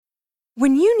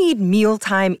When you need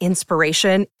mealtime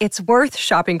inspiration, it's worth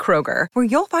shopping Kroger, where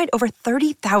you'll find over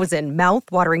 30,000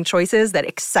 mouth-watering choices that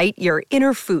excite your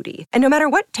inner foodie. And no matter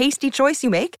what tasty choice you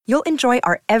make, you'll enjoy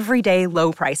our everyday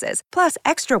low prices, plus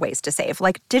extra ways to save,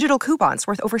 like digital coupons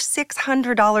worth over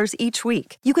 $600 each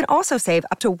week. You can also save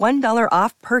up to $1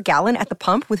 off per gallon at the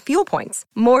pump with fuel points.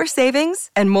 More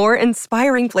savings and more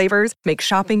inspiring flavors make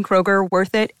shopping Kroger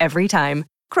worth it every time.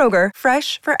 Kroger,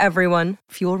 fresh for everyone.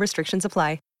 Fuel restrictions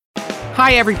apply.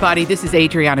 Hi, everybody. This is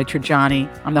Adriana Trajani.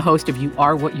 I'm the host of You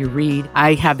Are What You Read.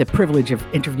 I have the privilege of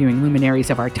interviewing luminaries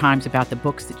of our times about the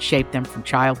books that shaped them from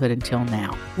childhood until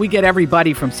now. We get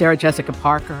everybody from Sarah Jessica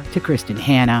Parker to Kristen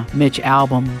Hanna, Mitch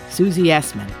Albom, Susie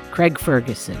Essman, Craig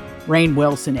Ferguson, Rainn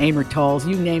Wilson, Amor Tolls,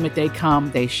 you name it, they come,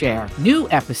 they share. New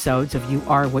episodes of You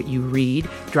Are What You Read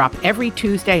drop every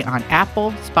Tuesday on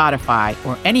Apple, Spotify,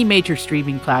 or any major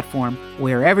streaming platform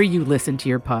wherever you listen to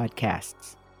your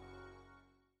podcasts.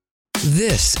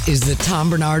 This is the Tom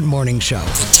Barnard Morning Show.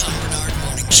 The Tom Barnard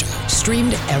Morning Show.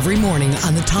 Streamed every morning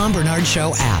on the Tom Barnard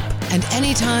Show app and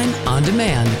anytime on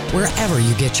demand wherever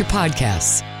you get your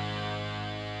podcasts.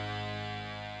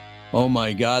 Oh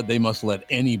my God, they must let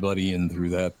anybody in through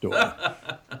that door.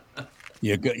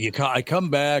 I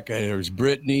come back, there's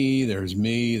Brittany, there's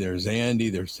me, there's Andy,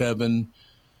 there's Seven.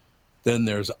 Then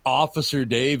there's Officer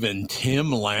Dave and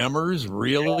Tim Lammers.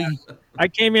 Really? Yeah. I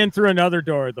came in through another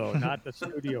door, though, not the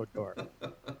studio door.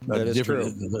 That is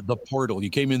true. The portal. You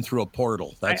came in through a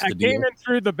portal. That's the deal. I came in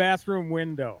through the bathroom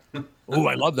window. Oh,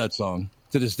 I love that song.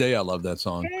 To this day, I love that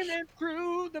song. Came in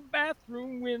through the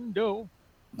bathroom window.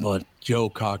 But Joe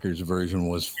Cocker's version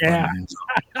was fun.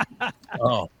 Yeah.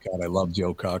 Oh, God, I love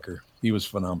Joe Cocker. He was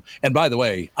phenomenal. And by the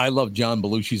way, I love John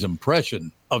Belushi's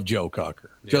impression of Joe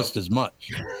Cocker just as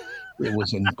much. It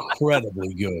was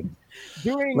incredibly good.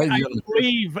 I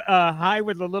believe, High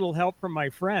with a little help from my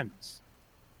friends.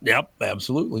 Yep,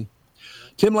 absolutely.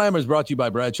 Tim Lammers brought to you by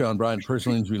Bradshaw and Bryant,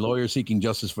 personal injury lawyer seeking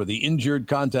justice for the injured.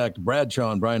 Contact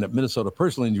Bradshaw and Bryant at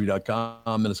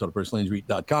MinnesotaPersonalInjury.com,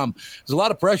 MinnesotaPersonalInjury.com. There's a lot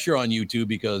of pressure on you, too,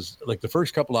 because like the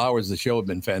first couple of hours of the show have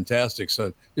been fantastic,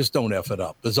 so just don't F it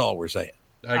up. That's all we're saying.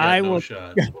 I got no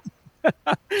shot.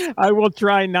 I will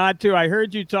try not to. I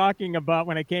heard you talking about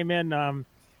when I came in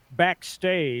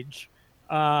backstage,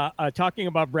 talking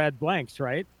about Brad Blanks,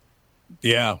 right?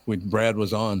 Yeah, Brad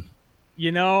was on.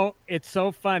 You know, it's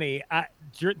so funny.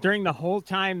 During the whole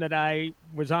time that I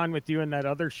was on with you in that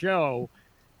other show,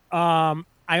 I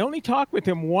only talked with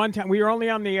him one time. We were only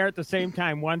on the air at the same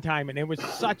time one time, and it was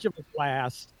such a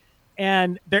blast.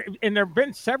 And there have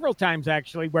been several times,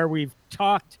 actually, where we've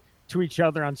talked to each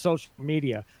other on social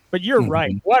media. But you're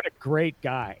right. What a great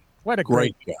guy. What a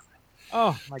great guy.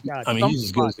 Oh, my God. I mean, he's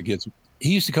as good as it gets.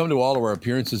 He used to come to all of our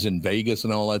appearances in Vegas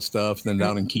and all that stuff. Then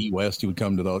down in Key West, he would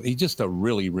come to those. He's just a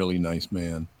really, really nice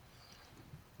man.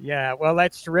 Yeah, well,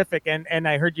 that's terrific. And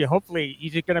I heard you, hopefully,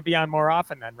 he's going to be on more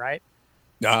often then, right?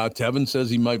 Tevin says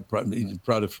he might probably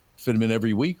fit him in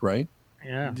every week, right?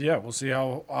 Yeah, we'll see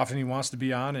how often he wants to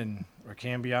be on or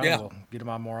can be on. Yeah. We'll get him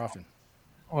on more often.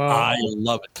 Well, I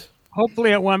love it.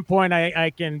 Hopefully at one point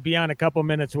I can be on a couple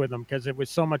minutes with him because it was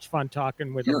so much fun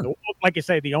talking with him. Like I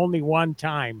say, the only one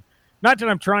time. Not that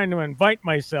I'm trying to invite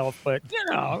myself, but you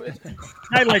know,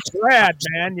 I like Brad,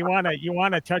 man. You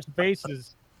wanna touch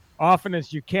bases often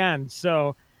as you can.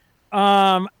 So,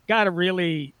 gotta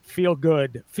really feel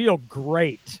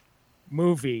great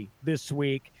movie this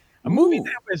week. A movie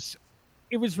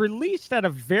that was released at a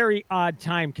very odd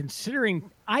time,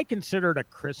 considering I consider it a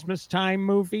Christmas time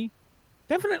movie.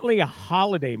 Definitely a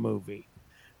holiday movie.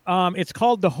 It's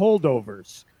called The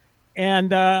Holdovers.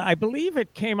 And I believe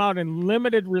it came out in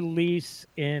limited release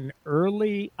in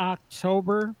early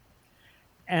October.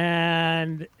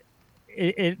 And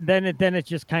then it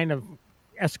just kind of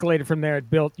escalated from there. It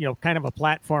built, kind of a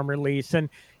platform release and,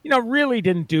 really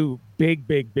didn't do big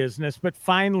business. But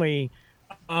finally,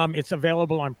 it's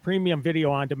available on premium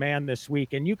video on demand this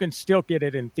week. And you can still get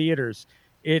it in theaters.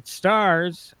 It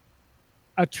stars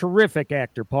a terrific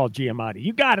actor, Paul Giamatti.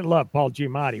 You got to love Paul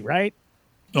Giamatti, right?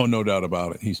 Oh, no doubt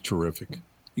about it. He's terrific.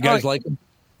 You guys like him?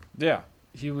 Yeah.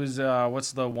 He was,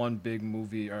 what's the one big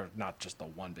movie, or not just the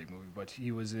one big movie, but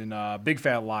he was in Big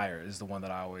Fat Liar is the one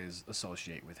that I always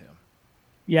associate with him.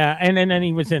 Yeah, and then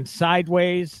he was in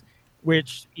Sideways,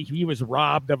 which he was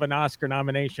robbed of an Oscar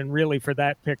nomination really for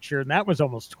that picture, and that was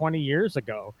almost 20 years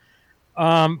ago.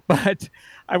 But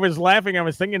I was laughing. I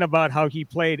was thinking about how he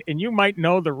played, and you might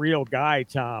know the real guy,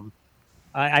 Tom.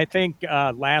 I think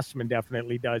Lastman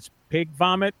definitely does. Pig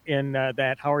Vomit in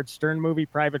that Howard Stern movie,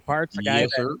 Private Parts. The guy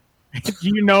sir. Do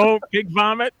you know Pig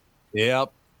Vomit?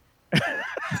 Yep.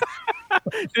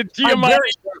 Did Giamatti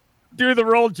do the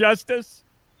role justice?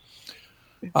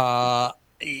 Yeah,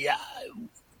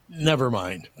 never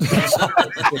mind.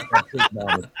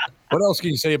 What else can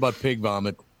you say about Pig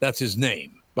Vomit? That's his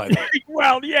name, by the way.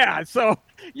 Well, yeah. So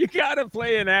you got to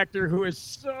play an actor who is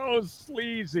so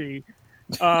sleazy.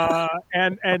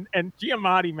 And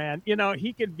Giamatti, man,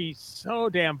 he could be so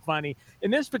damn funny.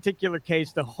 In this particular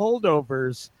case, The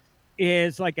Holdovers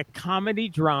is like a comedy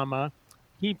drama.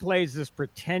 He plays this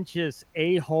pretentious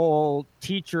a-hole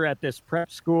teacher at this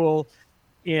prep school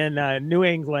in New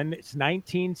England. It's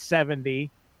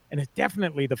 1970, and it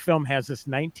definitely, the film has this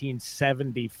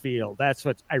 1970 feel. That's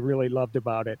what I really loved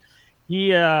about it.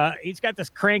 He's got this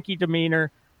cranky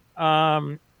demeanor.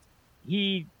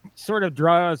 He sort of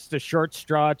draws the short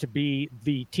straw to be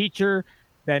the teacher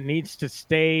that needs to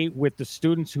stay with the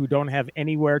students who don't have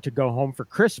anywhere to go home for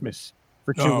Christmas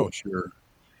for 2 weeks. Sure.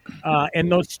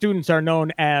 And those students are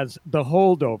known as the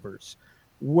holdovers.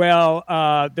 Well,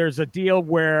 there's a deal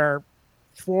where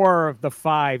 4 of the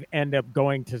 5 end up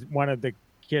going to one of the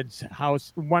kids'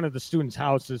 house, one of the students'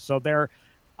 houses. So they're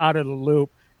out of the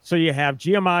loop. So you have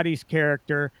Giamatti's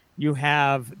character, you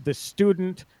have the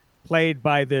student played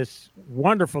by this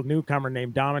wonderful newcomer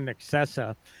named Dominic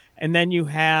Sessa, and then you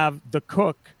have the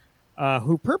cook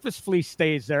who purposefully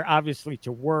stays there, obviously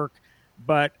to work,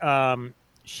 but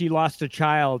she lost a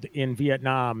child in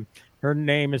Vietnam. Her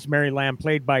name is Mary Lamb,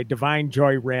 played by Divine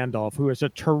Joy Randolph, who is a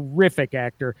terrific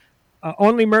actor.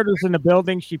 Only Murders in the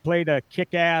Building, she played a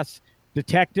kick-ass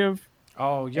detective.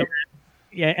 Oh, yep.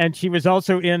 And she was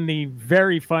also in the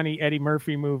very funny Eddie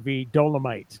Murphy movie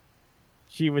Dolomite.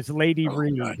 She was Lady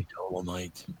Reed. God,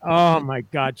 Dolomite. Oh my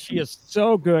God, she is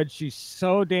so good. She's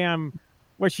so damn.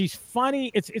 Well, she's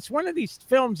funny. It's one of these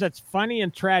films that's funny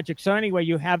and tragic. So anyway,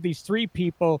 you have these 3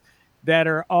 people that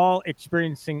are all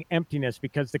experiencing emptiness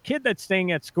because the kid that's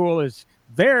staying at school is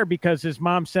there because his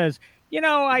mom says,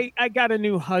 I got a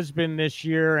new husband this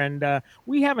year and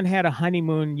we haven't had a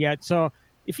honeymoon yet. So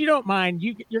if you don't mind,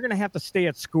 you're going to have to stay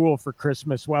at school for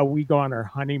Christmas while we go on our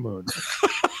honeymoon.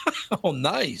 Oh,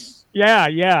 nice. Yeah.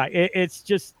 It's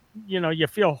just, you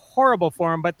feel horrible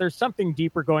for him, but there's something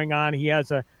deeper going on. He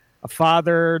has a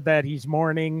father that he's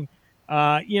mourning,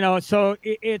 so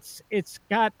it's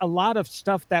got a lot of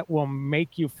stuff that will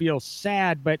make you feel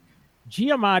sad, but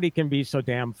Giamatti can be so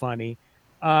damn funny.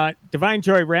 Divine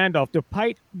Joy Randolph,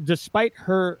 despite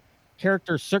her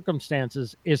character's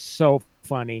circumstances, is so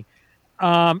funny.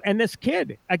 And this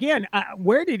kid, again,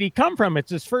 where did he come from?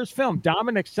 It's his first film.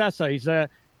 Dominic Sessa, he's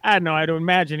I don't know, I'd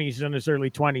imagine he's in his early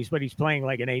 20s, but he's playing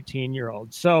like an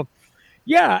 18-year-old. So,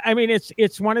 yeah, I mean,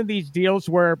 it's one of these deals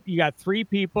where you got 3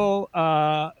 people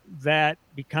that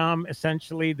become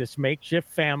essentially this makeshift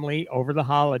family over the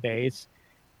holidays,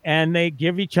 and they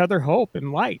give each other hope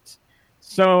and light.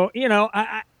 So,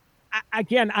 I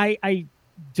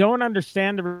don't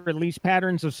understand the release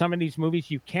patterns of some of these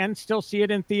movies. You can still see it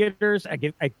in theaters. I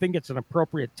think it's an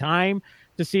appropriate time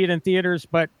to see it in theaters,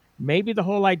 but maybe the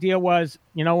whole idea was,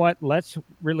 let's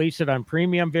release it on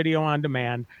premium video on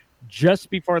demand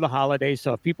just before the holidays.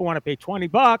 So if people want to pay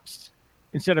 $20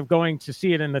 instead of going to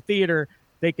see it in the theater,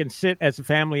 they can sit as a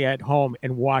family at home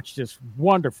and watch this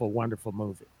wonderful, wonderful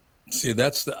movie. See,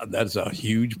 that's a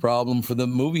huge problem for the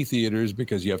movie theaters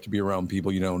because you have to be around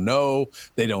people you don't know.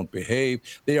 They don't behave.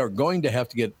 They are going to have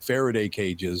to get Faraday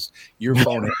cages. Your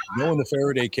phone has to go in the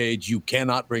Faraday cage. You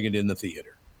cannot bring it in the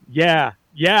theater. Yeah,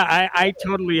 I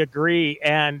totally agree.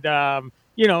 And,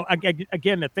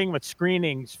 again, the thing with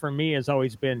screenings for me has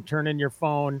always been turn in your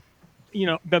phone.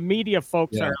 The media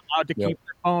folks are allowed to keep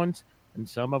their phones, and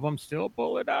some of them still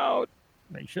pull it out.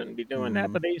 They shouldn't be doing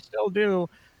that, but they still do.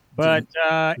 But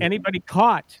anybody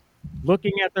caught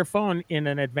looking at their phone in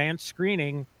an advanced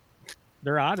screening,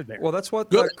 they're out of there. Well, that's what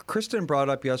Kristen brought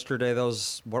up yesterday.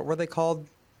 Those, what were they called?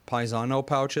 Paisano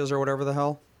pouches or whatever the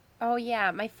hell? Oh,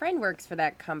 yeah. My friend works for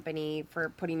that company for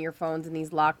putting your phones in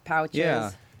these locked pouches.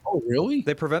 Yeah. Oh, really?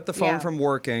 They prevent the phone from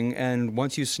working, and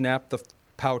once you snap the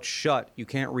pouch shut, you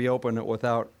can't reopen it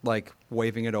without,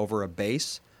 waving it over a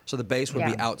base. So the base would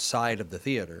be outside of the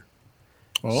theater.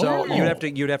 Oh. So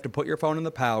you'd have to put your phone in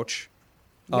the pouch.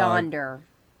 Yonder.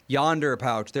 Yonder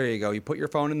pouch. There you go. You put your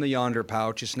phone in the Yonder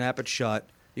pouch. You snap it shut.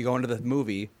 You go into the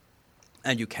movie,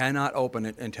 and you cannot open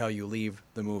it until you leave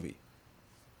the movie.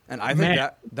 And I think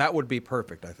that would be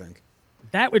perfect, I think.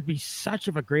 That would be such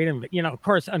of a great, of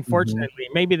course, unfortunately,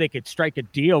 maybe they could strike a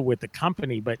deal with the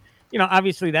company, but,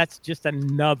 obviously that's just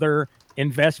another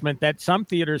investment that some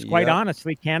theaters, quite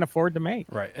honestly, can't afford to make.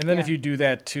 Right. And then if you do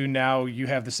that too, now you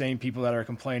have the same people that are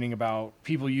complaining about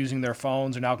people using their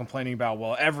phones are now complaining about,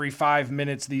 well, every 5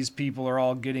 minutes, these people are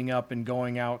all getting up and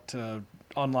going out to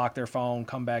unlock their phone,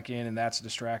 come back in, and that's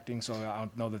distracting. So I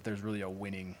don't know that there's really a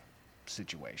winning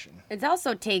situation. It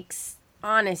also takes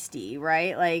honesty,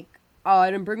 right? Like, oh,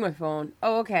 I didn't bring my phone.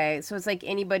 Oh, okay. So it's like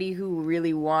anybody who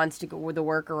really wants to go with the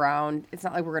workaround. It's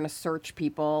not like we're gonna search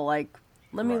people. Like,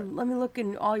 let me look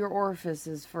in all your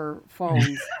orifices for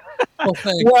phones. Well,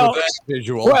 thanks for that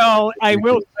visual. Well, I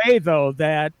will say though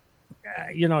that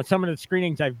some of the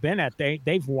screenings I've been at,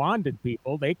 they've wanded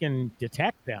people. They can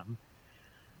detect them.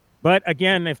 But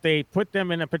again, if they put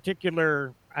them in a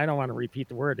particular, I don't want to repeat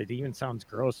the word. It even sounds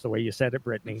gross the way you said it,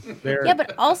 Brittany. Yeah,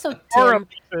 but also,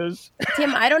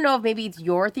 Tim, I don't know if maybe it's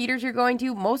your theaters you're going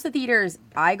to. Most of the theaters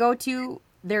I go to,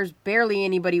 there's barely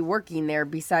anybody working there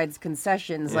besides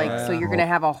concessions. Like, so you're going to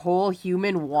have a whole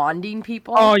human wanding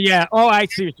people. Oh, yeah. Oh, I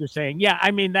see what you're saying. Yeah, I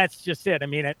mean, that's just it. I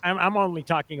mean, I'm only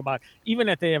talking about, even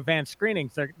at the advanced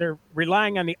screenings, they're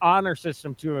relying on the honor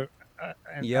system to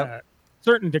a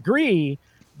certain degree.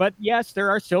 But yes, there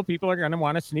are still people who are going to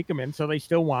want to sneak them in, so they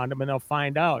still want them, and they'll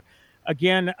find out.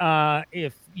 Again,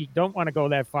 if you don't want to go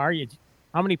that far,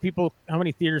 how many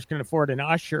theaters can afford an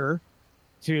usher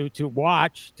to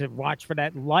watch for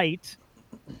that light,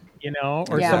 or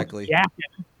exactly.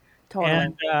 Yapping.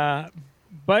 Totally. And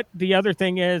but the other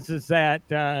thing is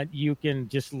that you can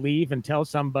just leave and tell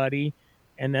somebody,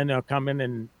 and then they'll come in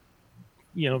and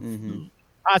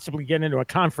possibly get into a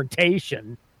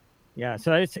confrontation. Yeah,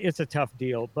 so it's a tough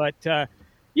deal, but I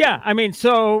mean,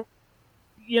 so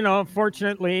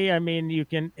fortunately, I mean, you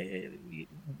can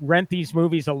rent these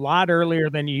movies a lot earlier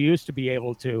than you used to be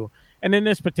able to, and in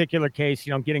this particular case,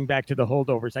 getting back to the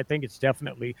holdovers, I think it's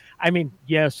definitely. I mean,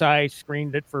 yes, I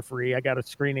screened it for free. I got a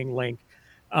screening link,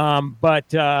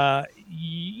 but I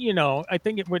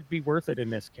think it would be worth it in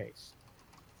this case.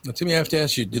 Timmy, I have to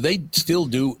ask you: do they still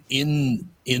do in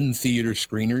theater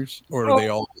screeners, or are they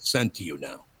all sent to you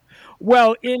now?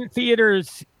 Well, in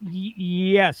theaters,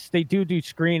 yes, they do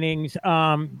screenings.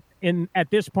 At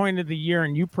this point of the year,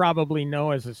 and you probably know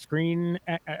as a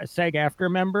SAG-AFTRA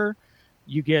member,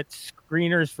 you get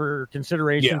screeners for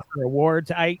consideration for awards.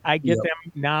 I get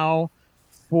them now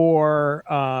for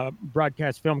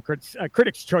Broadcast Film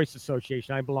Critics Choice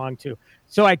Association I belong to.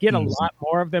 So I get a lot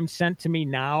more of them sent to me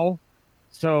now,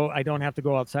 so I don't have to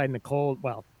go outside in the cold.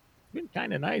 Well, been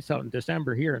kind of nice out in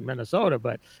December here in Minnesota,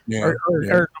 but or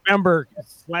November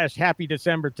 / happy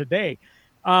December today.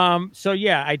 So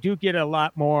I do get a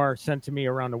lot more sent to me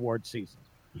around award season.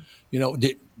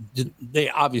 They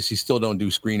obviously still don't do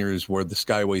screeners where the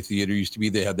Skyway Theater used to be.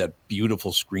 They had that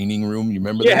beautiful screening room. You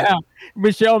remember that? Yeah,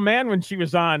 Michelle Mann, when she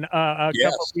was on a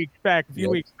few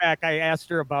weeks back, I asked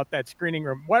her about that screening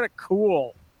room. What a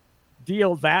cool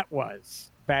deal that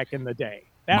was back in the day.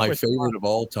 That was my fun. favorite of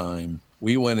all time.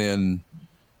 We went in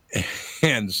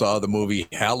and saw the movie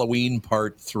Halloween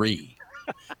Part 3,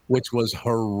 which was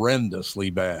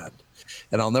horrendously bad.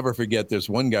 And I'll never forget this.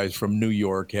 One guy's from New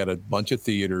York, had a bunch of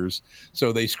theaters,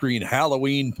 so they screened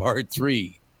Halloween Part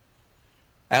 3.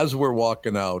 As we're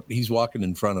walking out, he's walking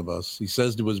in front of us. He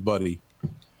says to his buddy,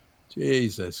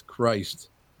 Jesus Christ,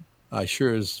 I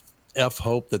sure as F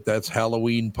hope that's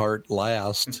Halloween Part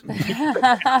last.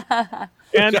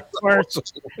 And of course,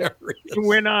 it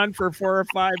went on for 4 or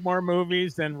 5 more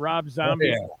movies, then Rob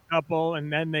Zombie a couple,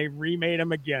 and then they remade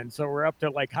them again. So we're up to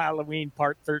like Halloween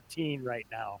Part 13 right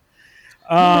now.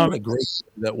 What a great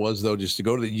that was, though, just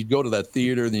to you'd go to that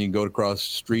theater, then you go across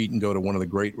the street and go to one of the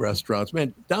great restaurants.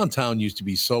 Man, downtown used to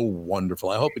be so wonderful.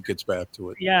 I hope it gets back to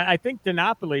it. Yeah, I think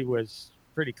Dinopoly was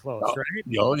pretty close, right?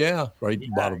 Oh, yeah, right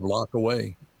about a block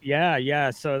away.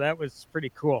 Yeah. So that was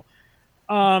pretty cool.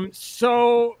 That's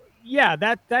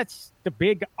the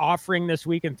big offering this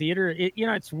week in theater.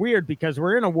 It's weird because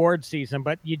we're in award season,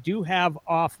 but you do have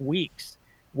off weeks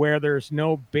where there's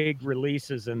no big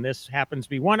releases, and this happens to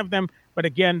be one of them. But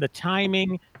again, the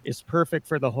timing is perfect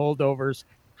for the holdovers.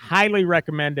 Highly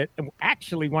recommend it.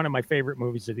 Actually, one of my favorite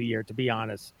movies of the year, to be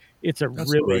honest. It's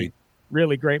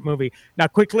really great movie. Now,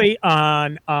 quickly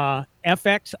on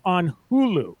FX on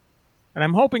Hulu. And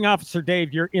I'm hoping, Officer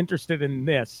Dave, you're interested in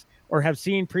this or have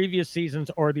seen previous seasons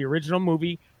or the original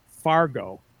movie,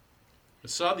 Fargo. I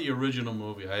saw the original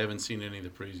movie. I haven't seen any of the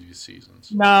previous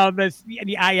seasons. No,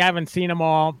 I haven't seen them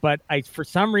all, but for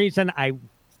some reason I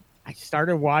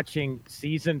started watching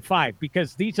season 5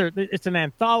 because it's an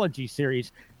anthology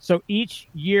series. So each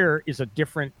year is a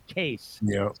different case.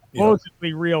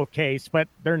 Supposedly real case, but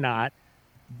they're not.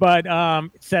 But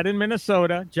set in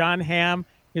Minnesota, John Hamm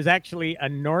is actually a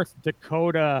North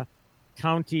Dakota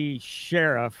county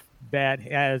sheriff that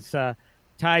has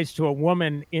ties to a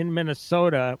woman in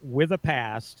Minnesota with a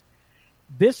past.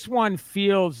 This one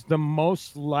feels the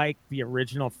most like the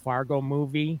original Fargo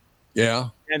movie. Yeah.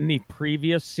 And the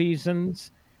previous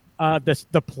seasons.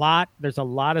 The plot, there's a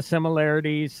lot of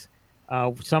similarities.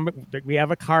 We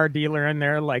have a car dealer in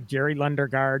there like Jerry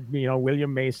Lundegaard,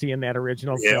 William Macy in that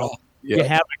original film. Yeah. You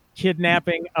have a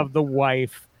kidnapping of the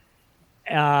wife,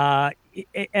 and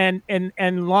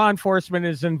law enforcement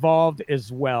is involved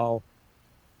as well.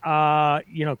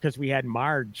 Because we had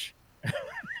Marge,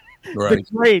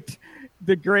 right?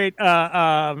 the great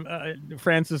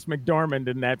Frances McDormand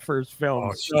in that first film.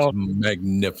 Oh, she's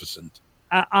magnificent.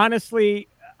 Honestly,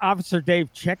 Officer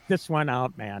Dave, check this one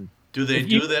out, man. Do they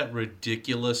do that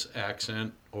ridiculous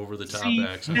accent, over-the-top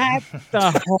accent? That's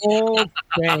the whole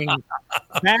thing.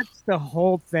 That's the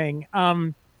whole thing.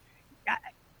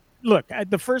 Look,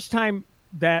 the first time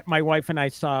that my wife and I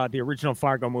saw the original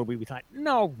Fargo movie, we thought,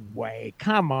 no way,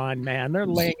 come on, man. They're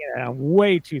laying it on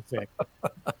way too thick.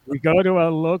 We go to a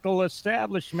local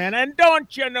establishment, and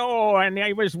don't you know, and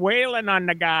he was wailing on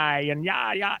the guy, and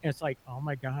yeah. It's like, oh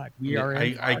my God,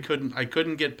 I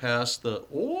couldn't get past the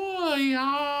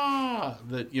I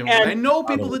know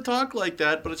people that talk like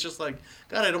that, but it's just like,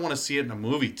 God, I don't want to see it in a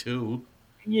movie too.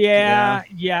 Yeah.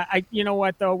 You know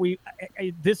what though,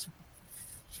 this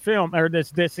film, or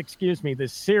this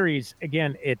series,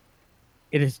 again, it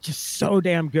is just so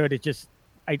damn good.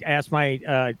 I asked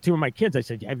my two of my kids, I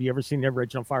said, have you ever seen the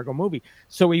original Fargo movie?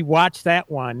 So we watched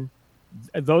that one,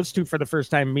 those two for the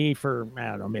first time, me for, I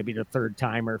don't know, maybe the third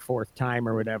time or fourth time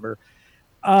or whatever.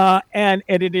 And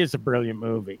it is a brilliant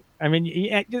movie. I mean,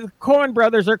 the Coen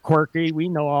brothers are quirky. We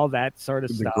know all that sort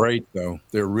of stuff. They're great, though.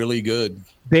 They're really good.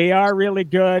 They are really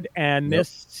good. And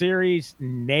this series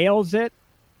nails it.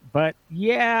 But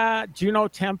yeah, Juno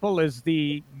Temple is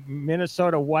the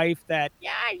Minnesota wife that,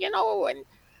 and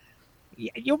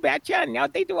you betcha.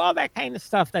 And they do all that kind of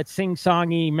stuff, that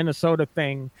sing-songy Minnesota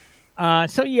thing.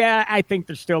 So yeah, I think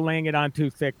they're still laying it on too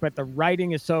thick, but the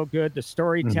writing is so good. The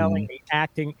storytelling, the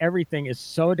acting, everything is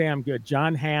so damn good.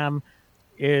 John Hamm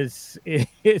it's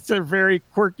a very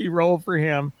quirky role for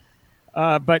him.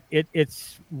 But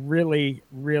it's really,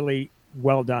 really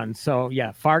well done. So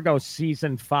yeah, Fargo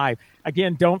season 5.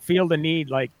 Again, don't feel the need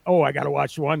like, I got to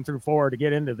watch 1 through 4 to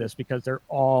get into this, because they're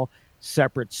all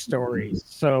separate stories.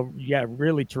 So yeah,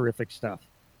 really terrific stuff.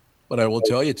 But I will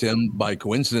tell you, Tim, by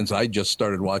coincidence, I just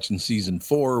started watching season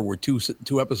 4. We're two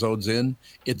episodes in.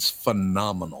 It's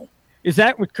phenomenal. Is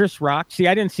that with Chris Rock? See,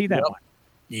 I didn't see that one.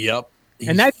 Yep.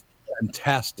 And that's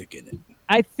fantastic in it.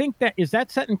 I think is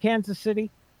that set in Kansas City?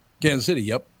 Kansas City,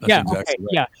 yep. That's exactly right.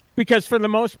 Yeah. Because for the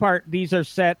most part, these are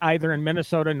set either in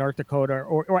Minnesota, North Dakota,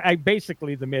 or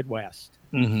basically the Midwest.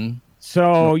 Mm-hmm.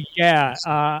 So yeah,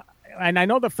 and I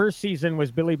know the first season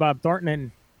was Billy Bob Thornton,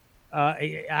 and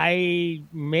I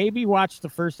maybe watched the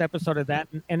first episode of that.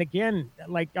 And again,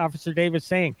 like Officer Dave was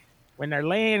saying, when they're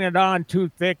laying it on too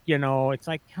thick, it's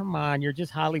like, come on, you're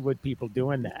just Hollywood people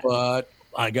doing that. But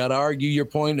I got to argue your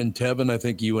point. And Tevin, I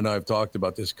think you and I have talked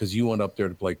about this because you went up there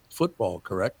to play football,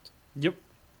 correct? Yep.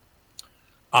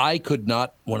 I could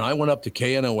not, when I went up to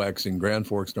KNOX in Grand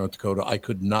Forks, North Dakota, I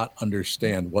could not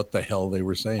understand what the hell they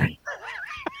were saying.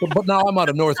 But now I'm out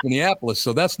of North Minneapolis,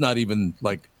 so that's not even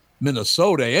like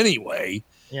Minnesota anyway.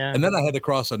 Yeah. And then I had to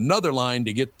cross another line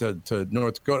to get to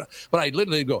North Dakota. But I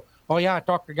literally go, oh, yeah, I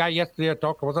talked to a guy yesterday.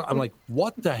 I'm like,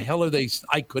 what the hell are they?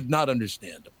 I could not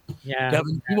understand them. Yeah.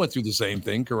 Devin, you went through the same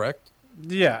thing, correct?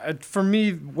 Yeah. For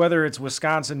me, whether it's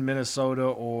Wisconsin, Minnesota,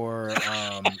 or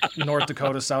North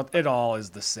Dakota, South, it all is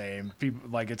the same.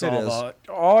 People it's all about,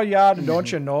 oh, yeah,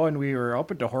 don't you know? And we were up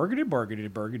at the Horgity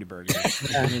Burgity.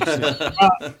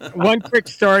 One quick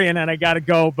story, and then I got to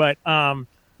go. But,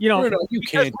 you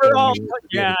can't. We're all,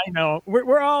 I know.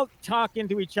 We're all talking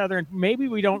to each other, and maybe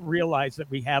we don't realize that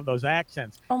we have those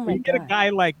accents. Oh my God. Get a guy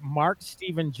like Mark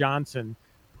Steven Johnson,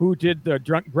 who did the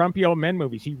Grumpy Old Men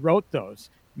movies. He wrote those.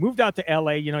 Moved out to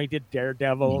L.A. He did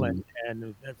Daredevil and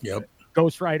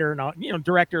Ghost Rider and all.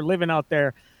 Director living out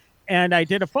there. And I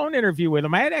did a phone interview with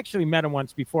him. I had actually met him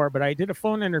once before, but I did a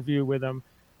phone interview with him.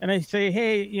 And I say,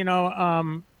 hey,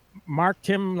 Mark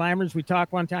Tim Lammers, we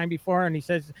talked one time before, and he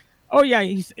says, oh, yeah,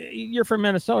 you're from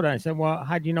Minnesota. I said, well,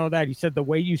 how do you know that? He said, the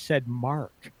way you said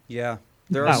Mark. Yeah,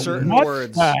 there are certain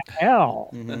words. What the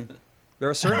hell? Mm-hmm. There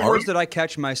are certain words that I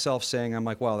catch myself saying. I'm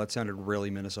like, wow, that sounded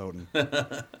really Minnesotan.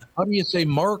 How do you say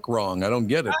Mark wrong? I don't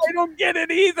get it. I don't get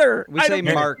it either. We say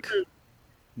Mark.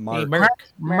 Mark.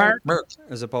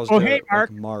 As opposed to hey, Mark.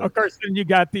 Like Mark. Of course, then you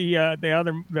got the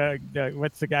other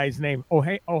what's the guy's name? Oh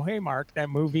hey Mark,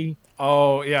 that movie.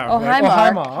 Oh yeah. Oh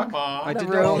hi Mark. I did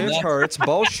not hit her. It's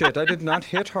bullshit. I did not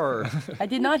hit her. I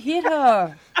did not hit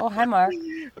her. Oh hi Mark.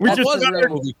 Which is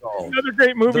another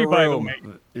great movie, by the way.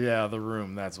 Yeah, The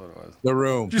Room. That's what it was. The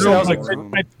Room.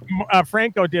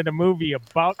 Franco did a movie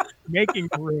about making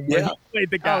The Room. Where he played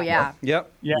the guy. Oh yeah.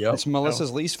 Yep. It's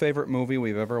Melissa's least favorite movie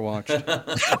we've ever watched.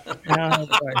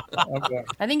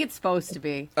 I think it's supposed to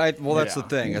be. That's the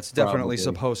thing. It's definitely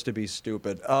supposed to be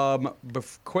stupid.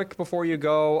 Quick before you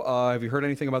go, have you heard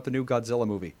anything about the new Godzilla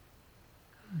movie?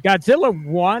 Godzilla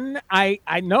 1, I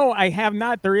know I have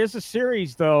not. There is a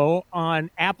series, though, on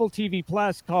Apple TV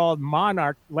Plus called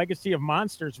Monarch, Legacy of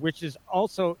Monsters, which is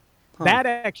also, that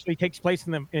actually takes place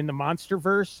in the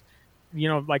Monsterverse,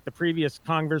 like the previous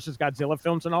Kong versus Godzilla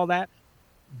films and all that.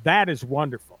 That is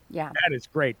wonderful. Yeah. That is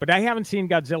great. But I haven't seen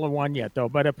Godzilla 1 yet, though,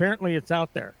 but apparently it's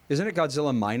out there. Isn't it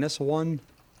Godzilla -1?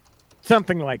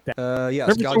 Something like that.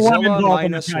 Yes,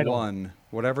 Godzilla -1,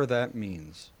 whatever that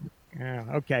means. Yeah,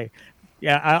 okay.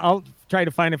 Yeah, I'll try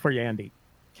to find it for you, Andy.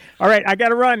 All right, I got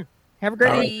to run. Have a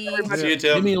great week. See you,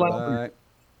 Tim.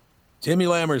 Timmy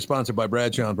Lammer is sponsored by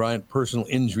Bradshaw and Bryant, personal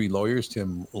injury lawyers.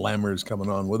 Tim Lammer is coming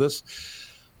on with us.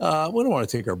 We don't want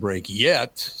to take our break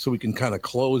yet, so we can kind of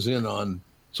close in on.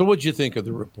 So what'd you think of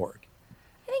the report?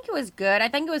 I think it was good. I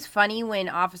think it was funny when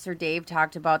Officer Dave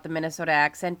talked about the Minnesota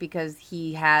accent because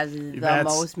he has the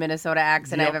most Minnesota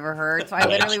accent I've ever heard. So I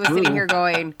literally was sitting here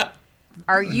going,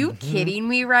 are you kidding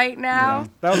me right now? Yeah.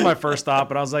 That was my first thought,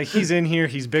 but I was like, he's in here.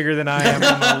 He's bigger than I am.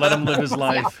 I'm going to let him live his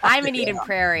life. Yeah, I'm in Eden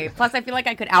Prairie. Plus, I feel like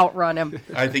I could outrun him.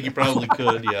 I think you probably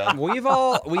could, yeah. We've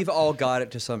all got it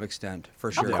to some extent,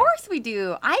 for sure. Of course we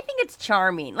do. I think it's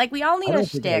charming. Like, we all need a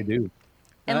shtick.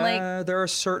 And there are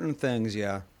certain things,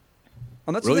 yeah.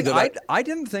 And that's really the thing. I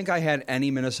didn't think I had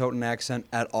any Minnesotan accent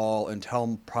at all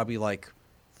until probably like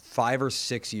 5 or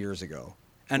 6 years ago.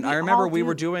 And I remember we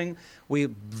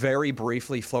very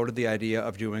briefly floated the idea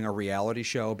of doing a reality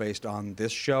show based on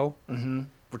this show. Mm-hmm.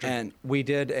 And we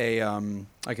did an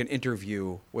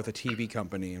interview with a TV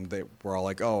company, and they were all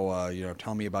like,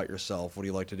 tell me about yourself. What do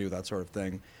you like to do? That sort of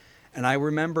thing. And I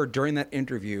remember during that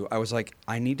interview, I was like,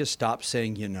 I need to stop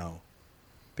saying,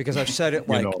 because I've said it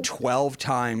like 12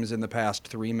 times in the past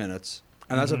 3 minutes.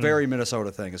 And that's a very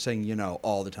Minnesota thing, is saying,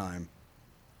 all the time.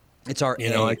 It's our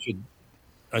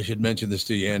I should mention this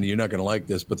to you, Andy. You're not going to like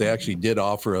this, but they actually did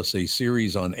offer us a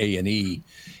series on A&E,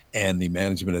 and the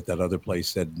management at that other place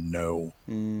said no.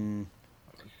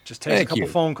 Just take a couple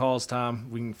phone calls, Tom.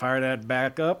 We can fire that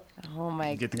back up. Oh,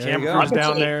 my God. Get the camera crews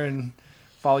down there and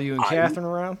follow you and Catherine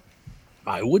around.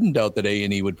 I wouldn't doubt that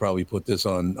A&E would probably put this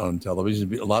on television.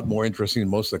 It'd be a lot more interesting than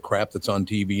most of the crap that's on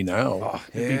TV now. Oh,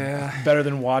 it'd be better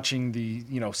than watching the,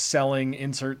 selling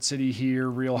Insert City here,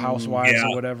 Real Housewives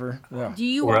or whatever. Yeah. Do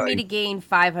you want me to gain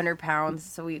 500 pounds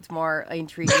so it's more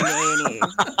intriguing than A&E?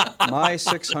 My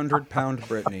 600-pound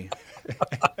Brittany.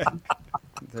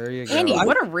 There you go. Andy,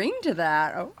 what a ring to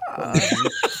that. Oh.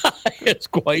 It's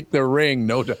quite the ring,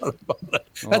 no doubt about it.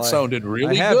 That sounded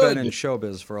really good. I have been in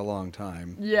showbiz for a long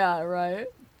time. Yeah, right.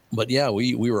 But yeah,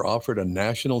 we were offered a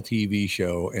national TV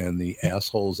show, and the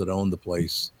assholes that owned the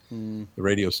place, the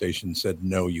radio station, said,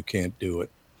 no, you can't do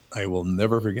it. I will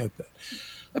never forget that.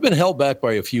 I've been held back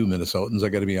by a few Minnesotans, I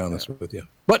got to be honest with you.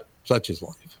 But such is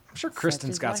life. I'm sure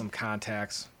Kristen's got some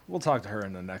contacts. We'll talk to her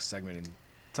in the next segment and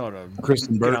tell her to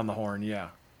Kristen get Burt on the horn, yeah.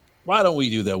 Why don't we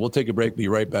do that? We'll take a break, be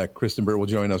right back. Kristen Burt will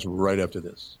join us right after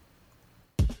this.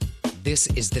 This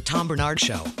is the Tom Barnard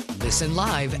Show. Listen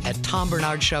live at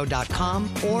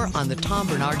tombernardshow.com or on the Tom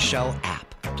Barnard Show app.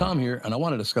 Tom here, and I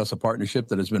want to discuss a partnership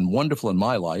that has been wonderful in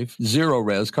my life, Zero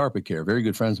Res Carpet Care. Very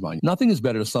good friends of mine. Nothing is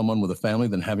better to someone with a family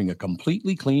than having a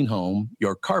completely clean home.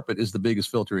 Your carpet is the biggest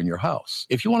filter in your house.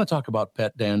 If you want to talk about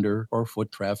pet dander or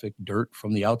foot traffic, dirt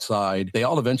from the outside, they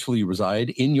all eventually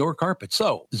reside in your carpet.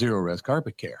 So, Zero Res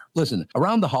Carpet Care. Listen,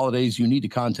 around the holidays, you need to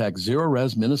contact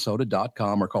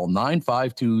ZeroResMinnesota.com or call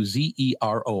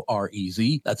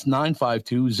 952-ZEROREZ. That's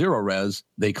 952-ZERO-RES.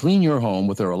 They clean your home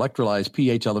with their electrolyzed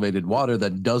pH-elevated water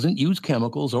that doesn't use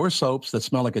chemicals or soaps that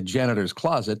smell like a janitor's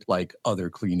closet like other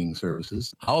cleaning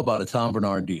services. How about a Tom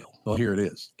Barnard deal? Well, here it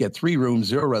is. Get 3 rooms,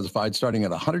 zero resified, starting at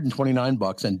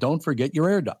 $129, and don't forget your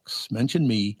air ducts. Mention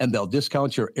me, and they'll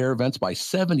discount your air vents by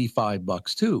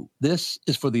 $75 too. This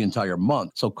is for the entire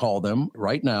month, so call them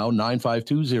right now,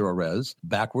 952-0-RES,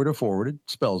 backward or forwarded,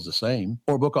 spells the same,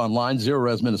 or book online,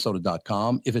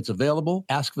 ZeroResMinnesota.com. If it's available,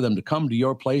 ask for them to come to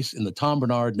your place in the Tom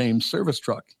Barnard named service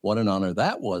truck. What an honor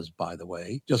that was, by the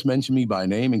way. Just mention me by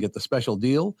name and get the special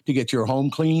deal to get your home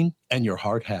clean and your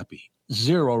heart happy.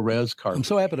 Zero Res Carpet. I'm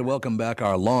so happy to welcome back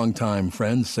our longtime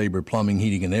friend, Sabre Plumbing,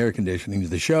 Heating, and Air Conditioning, to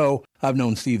the show. I've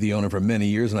known Steve, the owner, for many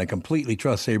years, and I completely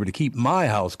trust Sabre to keep my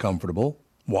house comfortable.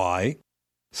 Why?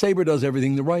 Sabre does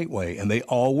everything the right way, and they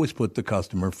always put the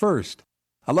customer first.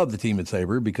 I love the team at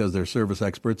Sabre because their service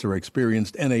experts are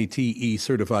experienced NATE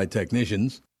certified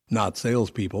technicians, not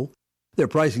salespeople. Their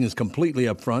pricing is completely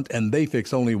upfront, and they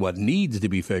fix only what needs to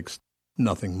be fixed,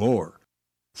 nothing more.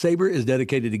 Sabre is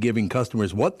dedicated to giving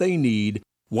customers what they need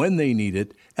when they need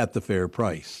it, at the fair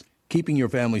price, keeping your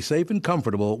family safe and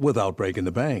comfortable without breaking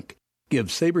the bank. Give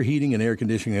Sabre Heating and Air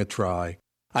Conditioning a try.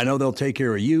 I know they'll take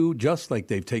care of you just like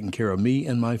they've taken care of me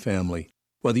and my family.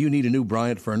 Whether you need a new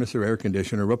Bryant furnace or air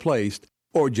conditioner replaced,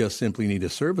 or just simply need a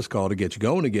service call to get you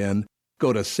going again,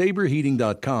 go to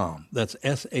saberheating.com. That's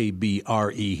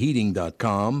SABRE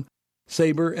heating.com.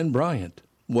 Sabre and Bryant,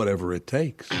 whatever it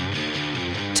takes.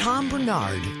 Tom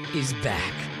Barnard is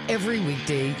back. Every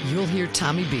weekday, you'll hear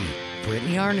Tommy B,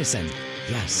 Brittany Arneson.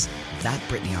 Yes, that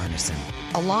Brittany Arneson.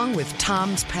 Along with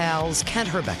Tom's pals, Kent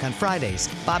Herbeck on Fridays,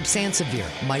 Bob Sansevier,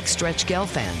 Mike Stretch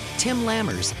Gelfand, Tim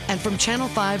Lammers, and from Channel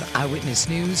 5 Eyewitness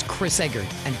News, Chris Eggert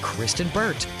and Kristen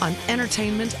Burt on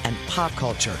entertainment and pop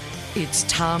culture. It's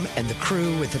Tom and the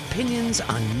crew with opinions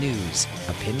on news,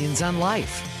 opinions on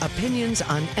life, opinions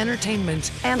on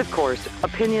entertainment, and of course,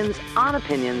 opinions on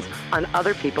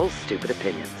other people's stupid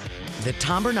opinions. The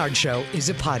Tom Barnard Show is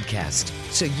a podcast,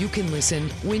 so you can listen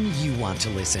when you want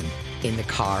to listen. In the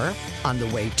car, on the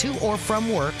way to or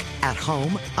from work, at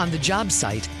home, on the job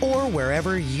site, or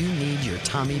wherever you need your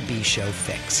Tommy B Show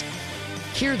fix.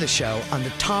 Hear the show on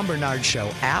the Tom Barnard Show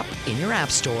app in your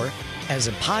app store, as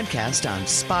a podcast on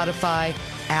Spotify,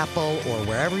 Apple, or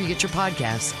wherever you get your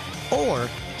podcasts, or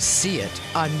see it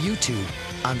on YouTube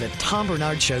on the Tom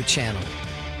Barnard Show channel.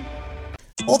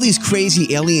 All these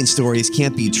crazy alien stories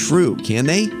can't be true, can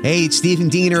they? Hey, it's Stephen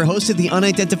Diener, host of the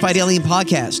Unidentified Alien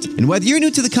Podcast. And whether you're new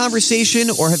to the conversation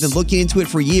or have been looking into it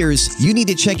for years, you need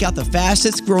to check out the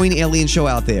fastest growing alien show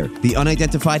out there, the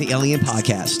Unidentified Alien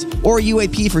Podcast, or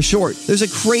UAP for short. There's a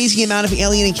crazy amount of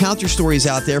alien encounter stories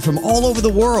out there from all over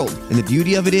the world. And the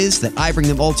beauty of it is that I bring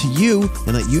them all to you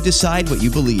and let you decide what you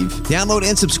believe. Download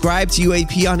and subscribe to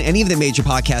UAP on any of the major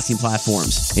podcasting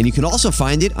platforms. And you can also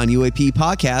find it on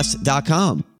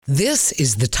UAPpodcast.com. This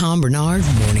is the Tom Barnard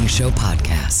Morning Show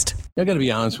podcast. I got to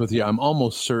be honest with you. I'm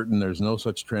almost certain there's no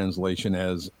such translation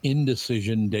as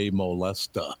indecision de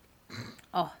molesta.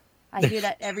 Oh, I hear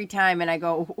that every time, and I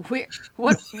go,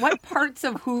 what parts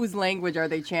of whose language are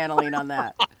they channeling on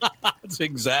that? That's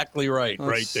exactly right,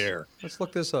 right there. Let's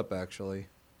look this up, actually.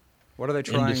 What are they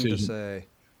trying to say?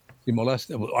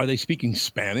 Molesta. Are they speaking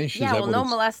Spanish? Yeah, well, no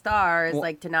molestar is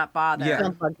like to not bother. Yeah.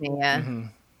 Don't bug me, yeah. Mm-hmm.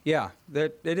 Yeah,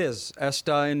 it is.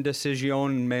 Esta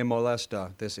indecisión me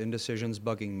molesta. This indecision's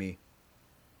bugging me.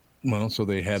 Well, so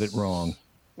they had it wrong.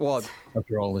 Well,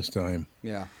 after all this time.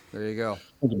 Yeah, there you go.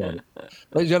 Think about it. Ladies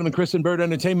and gentlemen, Kristen Bird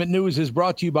Entertainment News is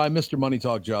brought to you by Mr. Money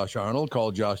Talk Josh Arnold.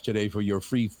 Call Josh today for your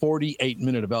free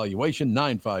 48-minute evaluation,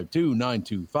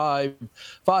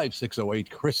 952-925-5608.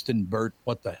 Kristen Burt,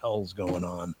 what the hell's going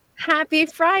on? Happy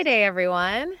Friday,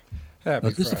 everyone.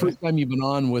 Is this the first time you've been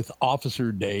on with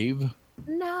Officer Dave?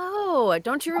 No,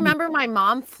 don't you remember my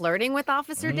mom flirting with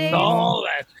Officer Dave? Oh,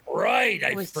 that's right.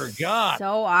 I forgot.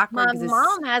 So awkward. My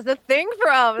mom has a thing for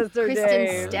Officer Kristen's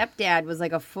Dave. stepdad was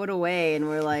like a foot away, and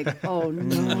we're like, oh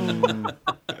no.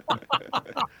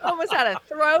 Almost had a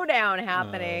throwdown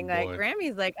happening. Like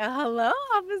Grammy's like, hello,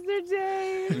 Officer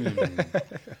Dave.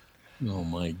 Oh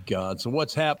my God. So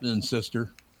what's happening,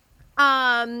 sister?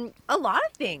 A lot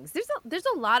of things. There's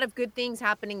a lot of good things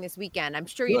happening this weekend. I'm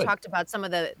sure you talked about some of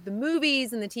the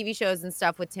movies and the TV shows and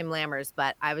stuff with Tim Lammers,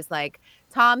 but I was like,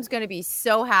 Tom's going to be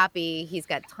so happy. He's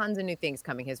got tons of new things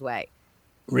coming his way.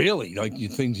 Really? Like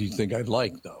things you think I'd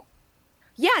like, though?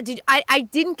 Yeah. I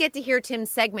didn't get to hear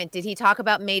Tim's segment. Did he talk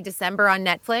about May, December on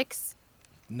Netflix?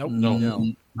 Nope.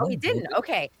 No. Oh, he didn't?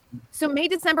 Okay. So May,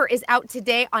 December is out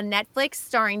today on Netflix,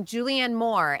 starring Julianne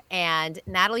Moore and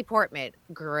Natalie Portman.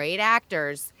 Great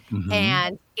actors. Mm-hmm.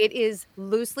 And it is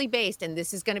loosely based, and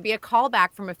this is going to be a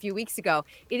callback from a few weeks ago.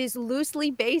 It is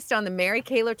loosely based on the Mary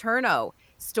Kay Letourneau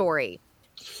story,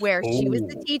 where she was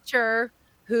the teacher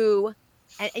who,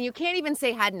 and you can't even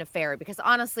say had an affair, because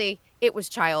honestly, it was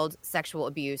child sexual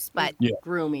abuse, but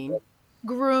grooming,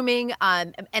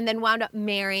 and then wound up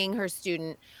marrying her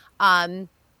student.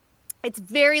 It's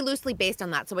very loosely based on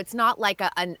that. So it's not like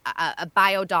a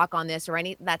biodoc on this or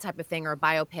any that type of thing, or a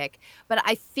biopic. But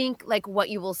I think like what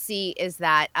you will see is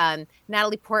that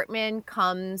Natalie Portman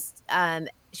comes,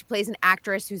 she plays an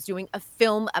actress who's doing a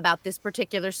film about this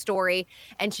particular story.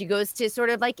 And she goes to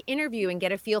sort of like interview and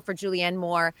get a feel for Julianne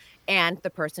Moore and the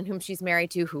person whom she's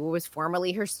married to, who was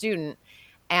formerly her student.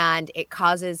 And it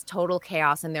causes total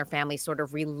chaos in their family, sort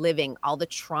of reliving all the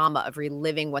trauma of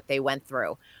reliving what they went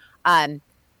through.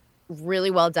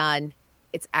 Really well done.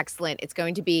 It's excellent. It's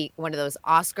going to be one of those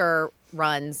Oscar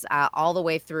runs all the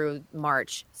way through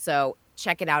March. So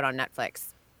check it out on Netflix.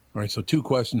 All right. So 2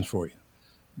 questions for you.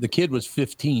 The kid was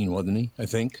 15, wasn't he? I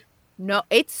think. No,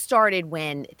 it started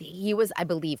when he was, I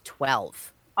believe,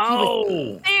 12. He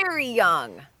was very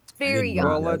young. Very young.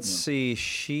 Well, let's see.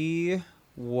 She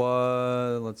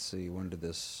was. Let's see. When did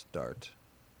this start?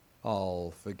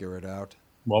 I'll figure it out.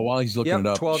 Well, while he's looking it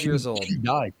up, 12 years old. She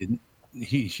died, didn't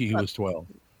he? She was 12.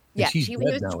 Yeah, she's she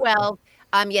dead was now. 12.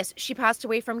 Yes, she passed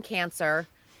away from cancer.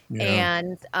 Yeah.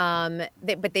 And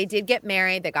but they did get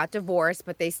married. They got divorced,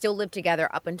 but they still lived together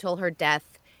up until her death.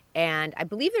 And I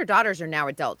believe their daughters are now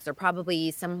adults. They're probably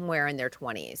somewhere in their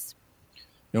 20s.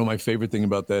 You know, my favorite thing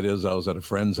about that is I was at a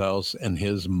friend's house and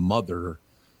his mother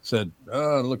said,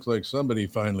 "Oh, it looks like somebody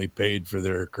finally paid for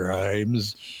their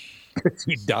crimes."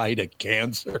 He died of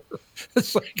cancer.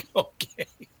 It's like, okay.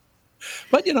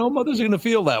 But, you know, mothers are going to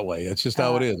feel that way. It's just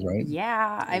how it is, right?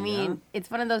 Yeah. I mean,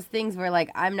 it's one of those things where, like,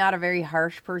 I'm not a very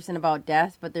harsh person about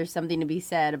death, but there's something to be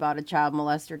said about a child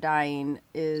molester dying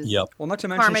is... Yep. Well, not to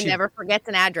mention Carmen never forgets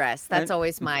an address. That's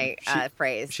always my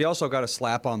phrase. She also got a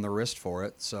slap on the wrist for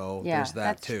it, so there's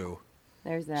that too.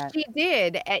 There's that. She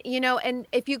did, you know, and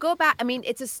if you go back, I mean,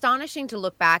 it's astonishing to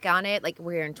look back on it. Like,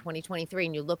 we're in 2023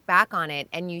 and you look back on it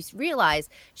and you realize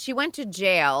she went to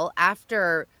jail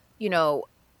after, you know,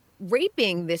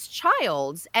 raping this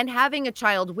child and having a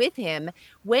child with him.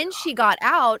 When she got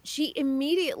out, she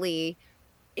immediately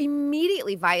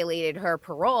violated her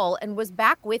parole and was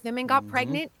back with him and got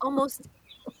pregnant almost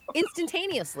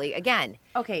instantaneously again.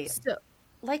 Okay. So,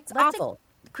 let's awful.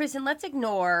 Kristen, let's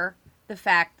ignore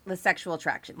the sexual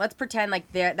attraction. Let's pretend like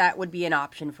that would be an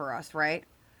option for us, right?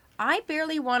 I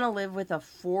barely want to live with a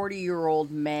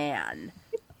 40-year-old man.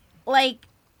 Like,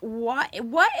 what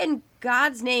in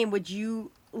God's name would you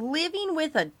living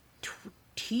with a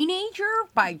teenager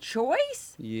by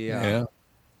choice? Yeah.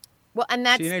 Well, and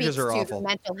that Teenagers speaks are to awful. the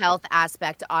mental health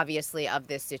aspect, obviously, of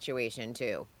this situation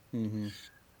too. Mm-hmm.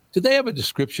 Did they have a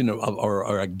description of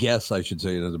or a guess, I should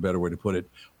say, is a better way to put it,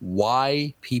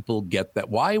 why people get that?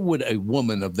 Why would a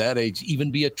woman of that age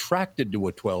even be attracted to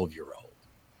a 12-year-old?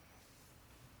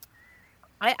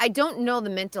 I don't know the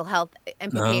mental health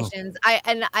implications.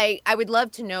 No. I would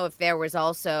love to know if there was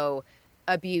also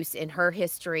abuse in her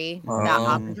history.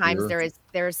 Oftentimes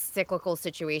there's cyclical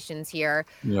situations here.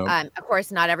 Yep. Of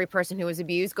course, not every person who was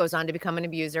abused goes on to become an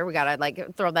abuser. We got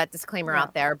to throw that disclaimer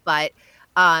out there. But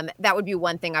that would be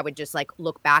one thing I would just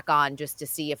look back on just to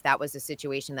see if that was a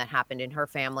situation that happened in her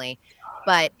family.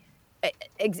 But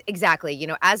exactly,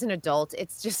 as an adult,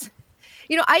 it's just,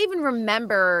 I even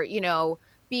remember,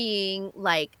 being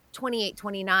 28,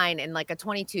 29 and a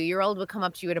 22-year-old would come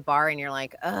up to you at a bar and you're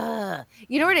like, ugh,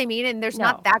 you know what I mean? And there's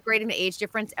not that great an age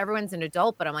difference. Everyone's an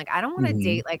adult, but I'm like, I don't want to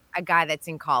date a guy that's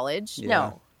in college.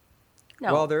 Yeah.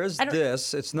 No. Well, there is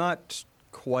this. It's not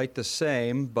quite the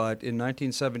same, but in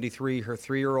 1973, her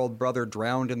 3-year-old brother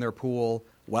drowned in their pool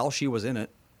while she was in it.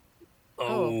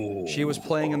 Oh. She was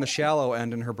playing in the shallow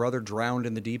end and her brother drowned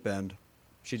in the deep end.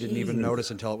 She didn't even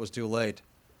notice until it was too late.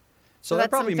 So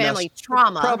that probably family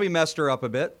trauma. Probably messed her up a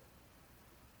bit.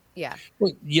 Yeah.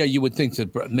 Well, yeah, you would think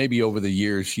that maybe over the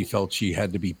years she felt she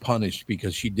had to be punished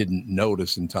because she didn't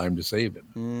notice in time to save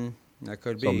him. That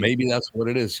could be. So maybe that's what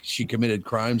it is. She committed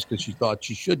crimes because she thought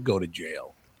she should go to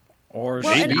jail. Or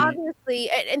and obviously,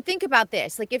 and think about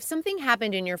this. If something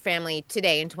happened in your family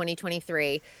today in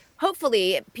 2023,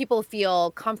 hopefully people feel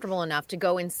comfortable enough to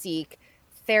go and seek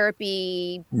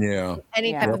therapy,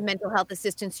 any type of mental health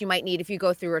assistance you might need if you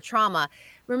go through a trauma.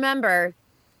 Remember,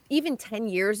 even 10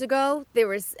 years ago, there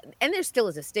was, and there still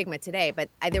is a stigma today, but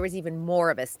there was even more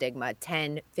of a stigma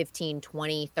 10, 15,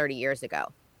 20, 30 years ago.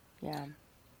 Yeah.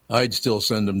 I'd still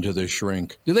send them to the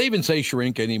shrink. Do they even say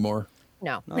shrink anymore?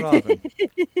 No. Not often.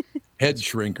 Head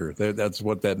shrinker. That's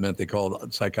what that meant. They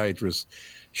called psychiatrists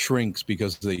shrinks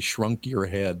because they shrunk your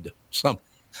head.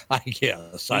 I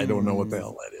guess. I don't know what the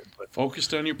hell that is. But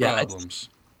focused on your problems.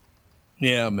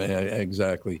 Yeah, man,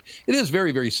 exactly. It is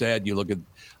very, very sad. You look at,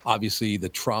 obviously, the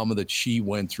trauma that she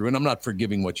went through, and I'm not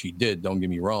forgiving what she did, don't get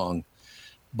me wrong,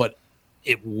 but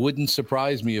it wouldn't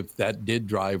surprise me if that did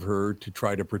drive her to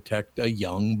try to protect a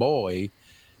young boy,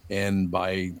 and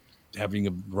by having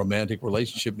a romantic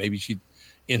relationship, maybe she,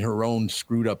 in her own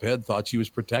screwed up head, thought she was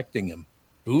protecting him.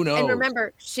 Who knows? And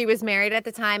remember, she was married at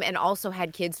the time and also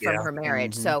had kids from her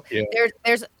marriage. So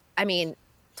there's, I mean,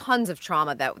 tons of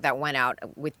trauma that went out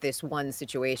with this one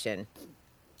situation.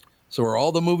 So are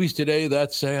all the movies today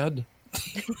that sad?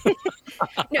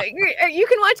 No, you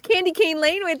can watch Candy Cane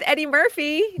Lane with Eddie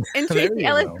Murphy and Tracy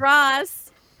Ellis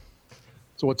Ross.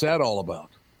 So what's that all about?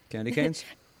 Candy canes?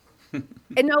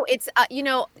 And no, it's,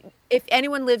 if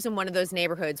anyone lives in one of those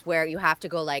neighborhoods where you have to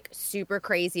go super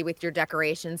crazy with your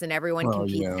decorations and everyone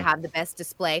competes to have the best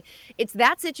display, it's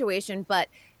that situation, but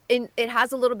it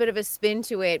has a little bit of a spin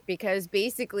to it because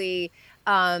basically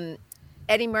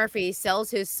Eddie Murphy sells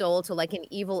his soul to like an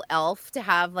evil elf to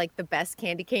have like the best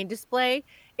candy cane display.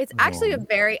 It's actually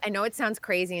I know it sounds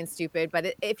crazy and stupid,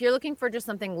 but if you're looking for just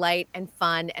something light and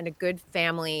fun and a good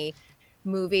family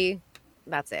movie,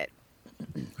 that's it.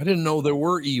 I didn't know there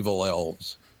were evil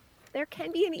elves. There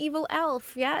can be an evil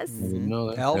elf, yes. I didn't know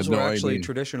that. Elves Had were no actually idea.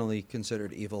 traditionally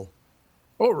considered evil.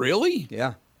 Oh, really?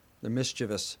 Yeah, they're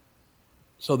mischievous.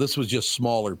 So this was just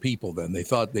smaller people then. They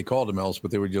thought they called them elves, but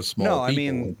they were just small No, I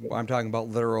people. mean, I'm talking about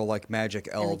literal like magic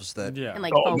elves that And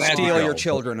like Oh, magic steal your elves.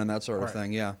 children and that sort of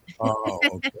thing. Yeah. Oh,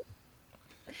 okay.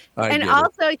 I And get it.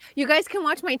 also, you guys can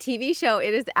watch my TV show.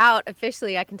 It is out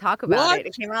officially. I can talk about What? it.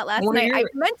 It came out last wanna night. hear I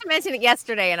it. meant to mention it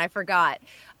yesterday and I forgot.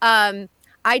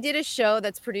 I did a show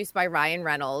that's produced by Ryan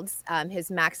Reynolds, his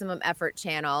Maximum Effort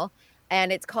channel,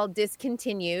 and it's called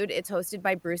Discontinued. It's hosted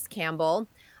by Bruce Campbell.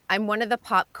 I'm one of the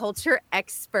pop culture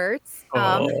experts,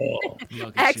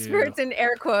 experts in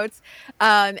air quotes.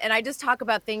 And I just talk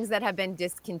about things that have been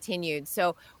discontinued.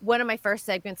 So one of my first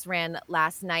segments ran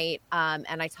last night,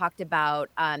 and I talked about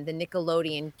the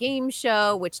Nickelodeon game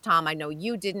show, which, Tom, I know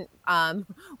you didn't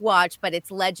watch, but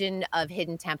it's Legend of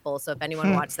Hidden Temple. So if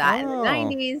anyone watched that in the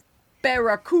 90s,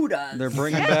 Barracudas. They're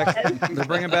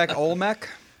bringing back Olmec.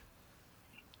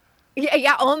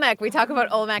 Yeah, Olmec. We talk about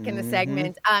Olmec in the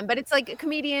segment, but it's like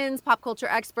comedians, pop culture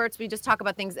experts. We just talk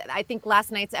about things. I think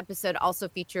last night's episode also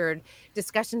featured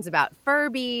discussions about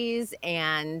Furbies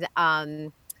and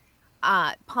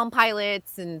Palm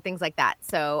Pilots and things like that.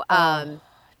 So, Tom.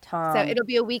 so it'll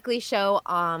be a weekly show.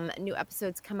 New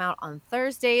episodes come out on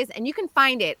Thursdays, and you can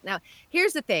find it. Now,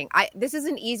 here's the thing. This is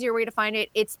an easier way to find it.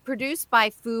 It's produced by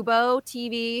Fubo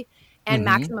TV and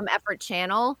Maximum Effort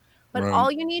channel. But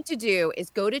all you need to do is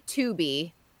go to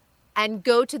Tubi and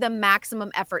go to the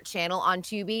Maximum Effort channel on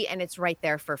Tubi, and it's right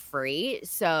there for free.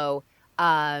 So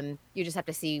you just have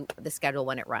to see the schedule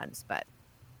when it runs. But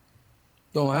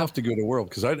Don't have to go to World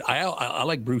because I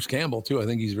like Bruce Campbell too. I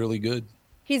think he's really good.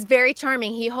 he's very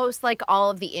charming. He hosts like all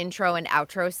of the intro and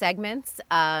outro segments,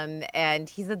 and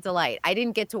he's a delight. I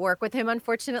didn't get to work with him,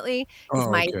 unfortunately, because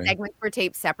my segments were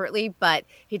taped separately, but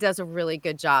he does a really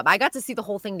good job. I got to see the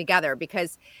whole thing together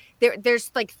because there's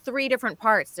like 3 different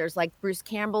parts. There's like Bruce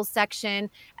Campbell's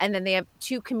section, and then they have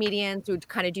 2 comedians who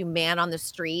kind of do man on the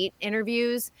street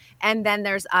interviews, and then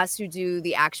there's us who do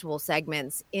the actual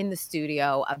segments in the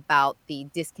studio about the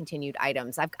discontinued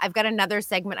items. I've got another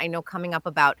segment I know coming up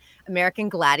about American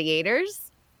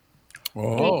Gladiators.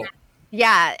 Oh,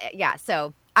 yeah.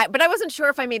 So, but I wasn't sure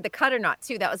if I made the cut or not,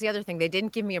 too. That was the other thing. They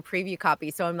didn't give me a preview copy,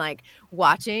 so I'm like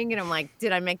watching, and I'm like,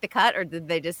 did I make the cut, or did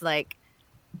they just like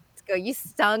go, you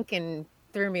stunk, and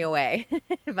threw me away?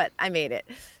 But I made it.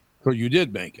 So you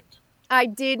did make it. I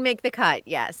did make the cut.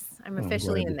 Yes, I'm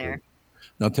officially in there.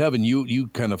 Now, Tevin, you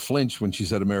kind of flinched when she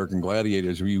said American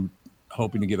Gladiators. Were you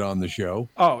hoping to get on the show?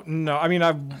 Oh, no. I mean,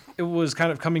 it was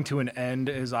kind of coming to an end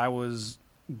as I was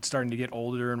starting to get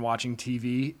older and watching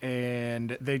TV,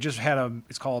 and they just had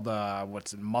it's called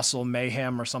Muscle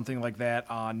Mayhem or something like that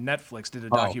on Netflix. Did a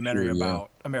documentary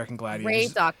about American Gladiators.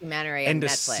 Great documentary. And on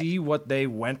to Netflix. see what they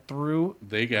went through,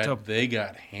 they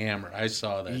got hammered. I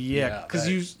saw that. Yeah, because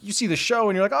you see the show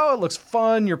and you're like, oh, it looks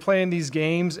fun. You're playing these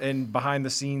games, and behind the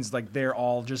scenes, like they're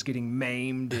all just getting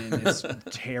maimed, and it's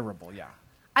terrible. Yeah.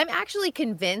 I'm actually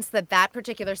convinced that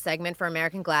particular segment for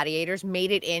American Gladiators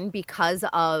made it in because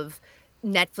of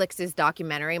Netflix's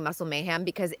documentary Muscle Mayhem,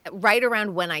 because right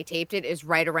around when I taped it is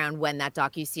right around when that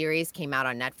docuseries came out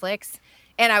on Netflix.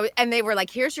 And they were like,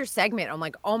 here's your segment. I'm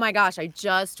like, oh my gosh, I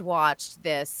just watched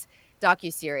this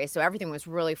docuseries. So everything was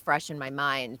really fresh in my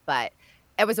mind, but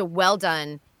it was a well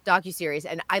done docuseries.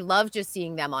 And I love just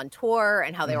seeing them on tour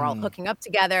and how they were all hooking up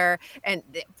together. And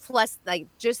plus like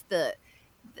just the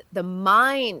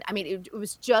mind, I mean, it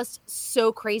was just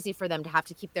so crazy for them to have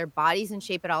to keep their bodies in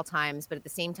shape at all times, but at the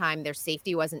same time, their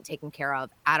safety wasn't taken care of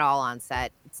at all on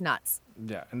set. It's nuts.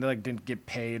 Yeah, and they like didn't get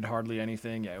paid hardly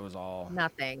anything. Yeah, it was all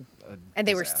nothing. And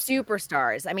they were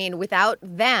superstars. I mean, without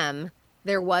them,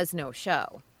 there was no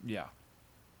show. Yeah.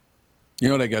 You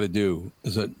know what I got to do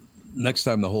is that next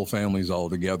time the whole family's all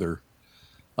together,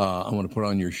 I'm going to put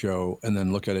on your show and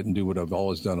then look at it and do what I've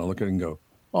always done. I'll look at it and go,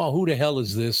 oh, who the hell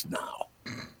is this now?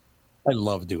 I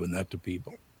love doing that to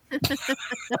people.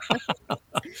 That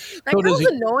girl's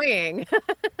annoying.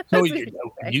 So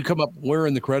you come up, where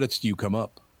in the credits do you come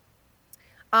up?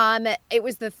 It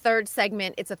was the 3rd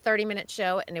segment. It's a 30-minute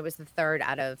show, and it was the 3rd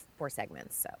out of 4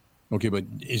 segments. So. Okay, but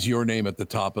is your name at the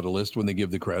top of the list when they give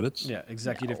the credits? Yeah,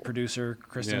 executive producer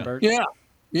Kristen Burt. Yeah.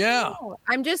 No,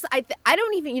 I'm just, I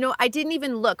don't even, I didn't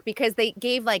even look because they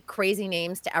gave like crazy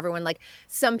names to everyone. Like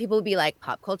some people would be like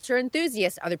pop culture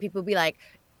enthusiasts. Other people would be like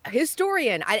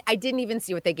historian. I didn't even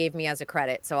see what they gave me as a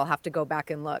credit, so I'll have to go back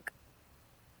and look.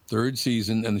 3rd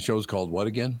season, and the show's called what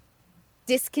again?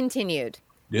 Discontinued.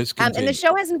 Discontinued. And the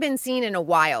show hasn't been seen in a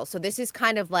while, so this is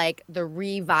kind of like the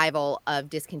revival of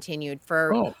Discontinued.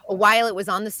 For a while, it was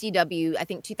on the CW, I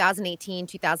think 2018,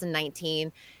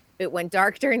 2019. It went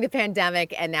dark during the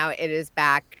pandemic, and now it is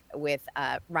back with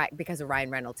because of Ryan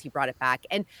Reynolds. He brought it back.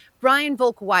 And Brian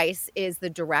Volk-Weiss is the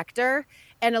director,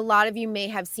 and a lot of you may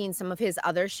have seen some of his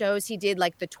other shows. He did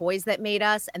like The Toys That Made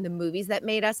Us and The Movies That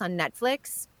Made Us on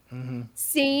Netflix. Mm-hmm.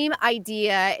 Same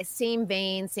idea, same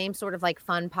vein, same sort of like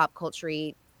fun pop culture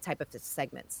type of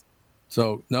segments.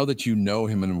 So now that you know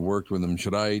him and have worked with him,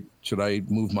 should I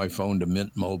move my phone to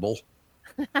Mint Mobile?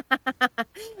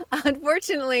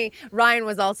 Unfortunately, Ryan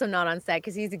was also not on set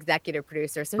because he's executive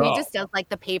producer, so he just does like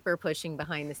the paper pushing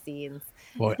behind the scenes.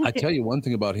 Boy, I tell you one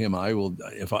thing about him.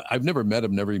 I've never met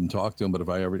him, never even talked to him, but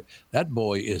that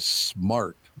boy is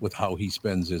smart with how he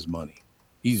spends his money.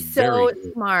 He's so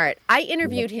very smart. I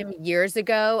interviewed him years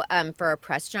ago for a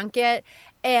press junket,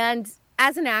 and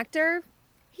as an actor,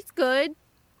 he's good.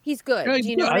 He's good. Yeah, do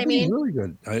you know what I mean? He's really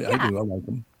good. I do. I like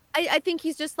him. I think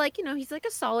he's just like, he's like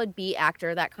a solid B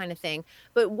actor, that kind of thing.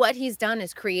 But what he's done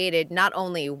is created not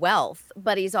only wealth,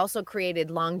 but he's also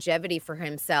created longevity for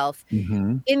himself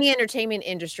in the entertainment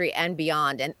industry and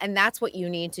beyond. And that's what you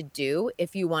need to do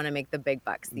if you want to make the big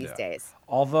bucks these days.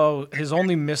 Although his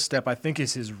only misstep, I think,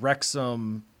 is his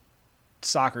Wrexham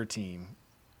soccer team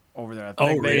over there.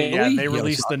 I think they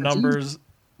released the numbers.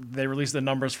 They released the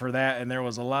numbers for that, and there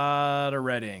was a lot of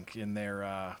red ink in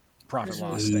their profit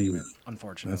loss statement,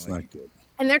 unfortunately. That's not good.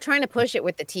 And they're trying to push it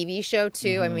with the TV show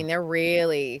too. I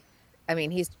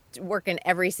mean, he's working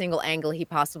every single angle he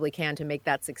possibly can to make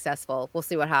that successful. We'll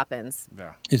see what happens.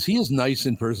 Yeah. Is he as nice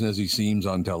in person as he seems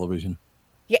on television?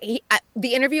 Yeah.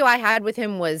 The interview I had with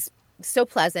him was so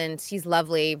pleasant. He's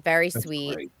lovely, very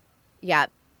sweet. Great. Yeah.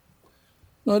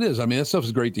 No, it is. I mean, that stuff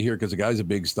is great to hear because the guy's a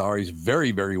big star. He's a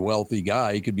very, very wealthy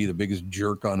guy. He could be the biggest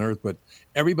jerk on earth. But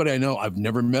everybody I know, I've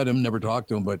never met him, never talked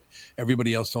to him, but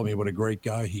everybody else told me what a great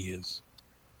guy he is.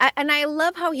 And I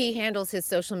love how he handles his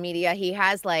social media. He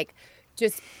has like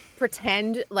just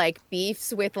pretend like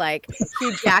beefs with like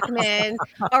Hugh Jackman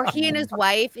or he and his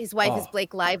wife is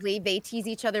Blake Lively. They tease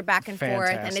each other back and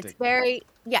forth. And it's very,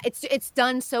 it's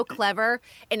done so clever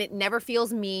and it never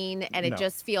feels mean and it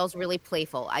just feels really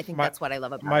playful. I think that's what I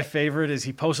love about it. My favorite is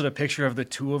he posted a picture of the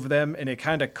two of them and it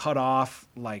kind of cut off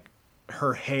like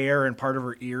her hair and part of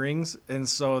her earrings. And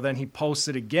so then he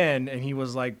posted again and he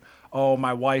was like, oh,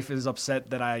 my wife is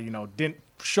upset that I, didn't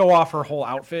show off her whole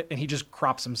outfit, and he just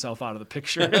crops himself out of the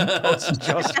picture and posts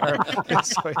just her.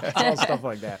 So, all stuff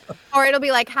like that. Or it'll be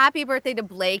like, happy birthday to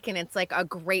Blake, and it's like a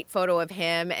great photo of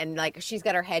him, and like she's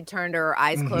got her head turned or her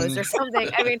eyes closed or something.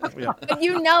 I mean, but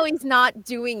he's not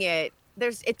doing it.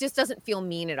 It just doesn't feel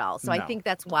mean at all. So I think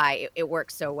that's why it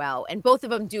works so well. And both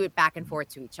of them do it back and forth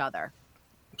to each other.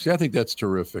 See, I think that's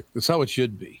terrific. That's how it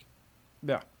should be.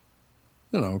 Yeah.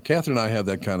 Catherine and I have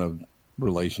that kind of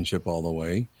relationship all the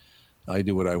way. I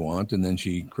do what I want, and then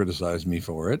she criticized me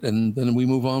for it, and then we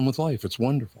move on with life. It's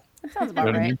wonderful. That sounds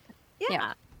about right.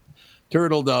 Yeah.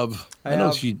 Turtle Dove. I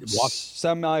know she walked.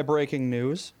 Semi-breaking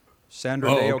news. Sandra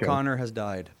Day O'Connor has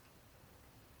died.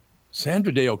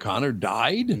 Sandra Day O'Connor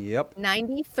died? Yep.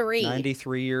 93.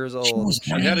 93 years old.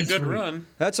 She had a good run.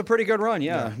 That's a pretty good run,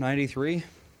 yeah. 93.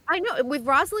 I know, with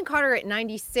Rosalind Carter at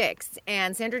 96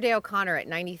 and Sandra Day O'Connor at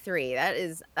 93,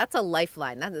 that's a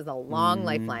lifeline. That is a long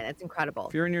lifeline. That's incredible.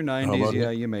 If you're in your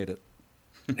 90s, you made it.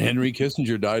 Henry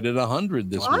Kissinger died at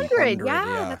 100 this week. 100,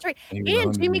 yeah, that's right.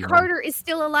 And Jimmy Carter is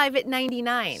still alive at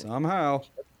 99. Somehow.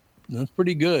 That's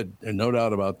pretty good. There's no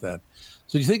doubt about that.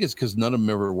 So do you think it's because none of them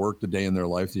ever worked a day in their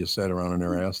life? They just sat around on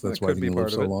their ass. That's why they can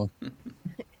live so long.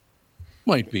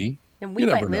 Might be. And we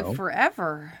might live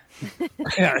forever.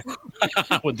 Yeah,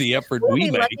 with the effort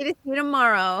we make. Lucky to see you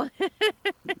tomorrow.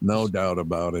 No doubt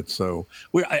about it. So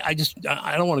I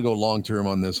don't want to go long term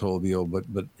on this whole deal,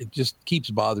 but it just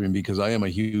keeps bothering me because I am a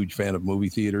huge fan of movie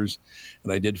theaters,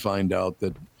 and I did find out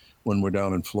that when we're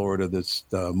down in Florida, this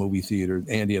movie theater,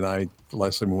 Andy and I, the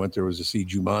last time we went there was to see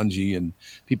Jumanji, and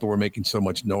people were making so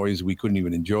much noise we couldn't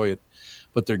even enjoy it.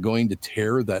 But they're going to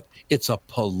tear that. It's a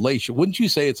palatial. Wouldn't you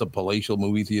say it's a palatial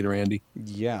movie theater, Andy?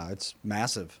 Yeah, it's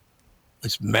massive.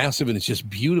 It's massive, and it's just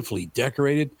beautifully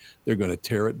decorated. They're going to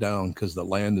tear it down because the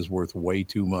land is worth way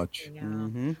too much.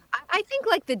 I think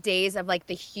like the days of like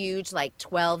the huge like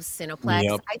 12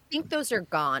 Cineplex, I think those are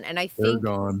gone. And I think they're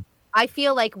gone. I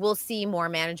feel like we'll see more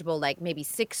manageable, like maybe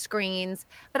 6 screens.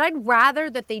 But I'd rather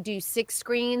that they do 6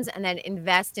 screens and then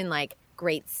invest in like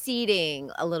great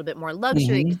seating, a little bit more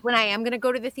luxury. 'Cause when I am going to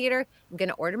go to the theater, I'm going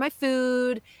to order my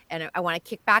food and I want to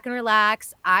kick back and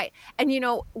relax. And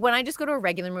when I just go to a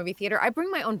regular movie theater, I bring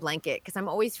my own blanket because I'm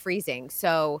always freezing.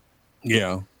 So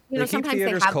yeah, sometimes they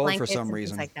have cold blankets for some and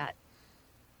reason things like that.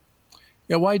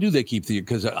 Yeah, why do they keep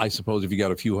because I suppose if you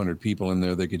got a few hundred people in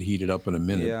there, they could heat it up in a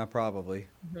minute. Yeah, probably.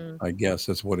 I guess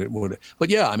that's what it would. But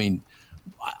yeah, I mean,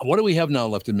 what do we have now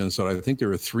left in Minnesota? I think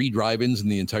there are 3 drive-ins in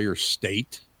the entire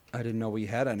state. I didn't know we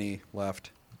had any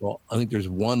left. Well, I think there's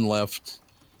one left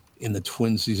in the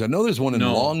Twin Cities. I know there's one in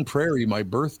Long Prairie, my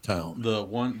birth town. The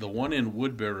one in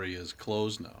Woodbury is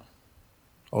closed now.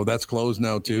 Oh, that's closed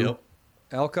now too? Yep.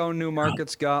 Elko New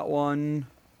Market's got one.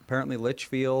 Apparently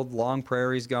Litchfield, Long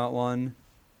Prairie's got one.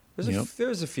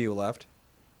 There's a few left.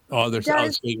 Oh, there's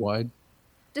statewide.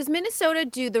 Does Minnesota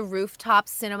do the rooftop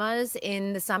cinemas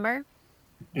in the summer?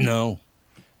 No.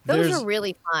 Those are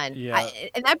really fun. Yeah.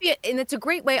 And it's a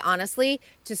great way, honestly,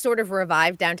 to sort of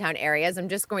revive downtown areas. I'm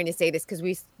just going to say this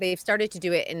because they've started to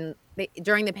do it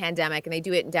during the pandemic, and they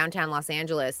do it in downtown Los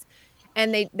Angeles.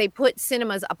 And they put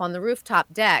cinemas up on the rooftop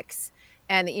decks,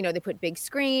 and they put big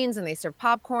screens and they serve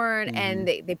popcorn and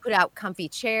they put out comfy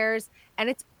chairs. And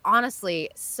it's honestly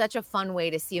such a fun way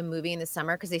to see a movie in the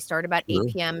summer because they start about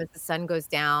 8 p.m. as the sun goes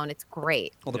down. It's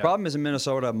great. Well, the problem is in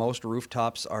Minnesota, most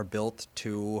rooftops are built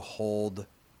to hold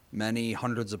many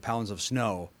hundreds of pounds of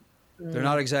snow. They're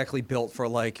not exactly built for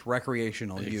like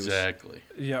recreational use. Exactly.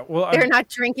 Yeah. Well, they're not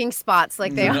drinking spots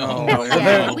like they are.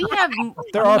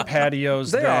 There are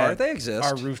patios. They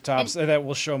exist. Are rooftops that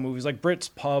will show movies like Brit's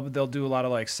Pub. They'll do a lot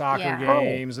of like soccer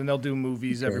games and they'll do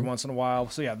movies every once in a while.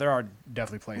 So yeah, there are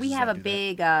definitely places. We have a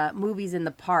big movies in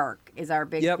the park is our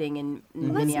big thing in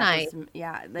Minneapolis. Nice.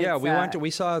 Yeah.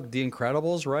 We saw The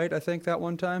Incredibles, right? I think that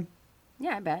one time.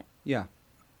 Yeah, I bet. Yeah.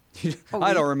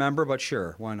 I don't remember, but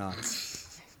sure, why not?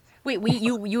 Wait,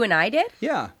 you and I did?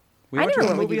 Yeah. We went to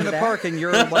a movie in the park, and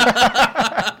your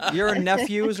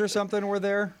nephews or something were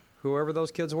there, whoever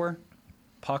those kids were.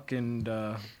 Puck and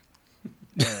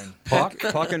Aaron.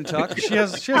 Puck and Tuck. She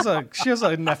has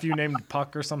a nephew named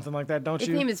Puck or something like that, don't His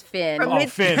you? His name is Finn. Oh,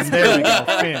 Finn. There we go,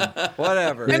 Finn.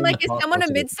 Whatever. I'm like, is someone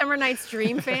a Midsummer Night's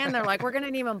Dream fan? They're like, we're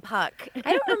gonna name him Puck. I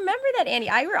don't remember that, Andy.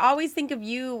 I always think of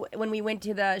you when we went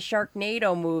to the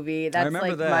Sharknado movie. That's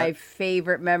like my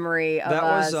favorite memory of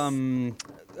us. That was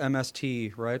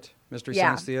MST, right? Mystery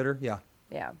Science Theater. Yeah.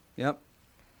 Yeah. Yep.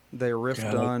 They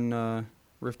riffed on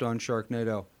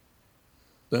Sharknado.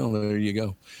 Well, there you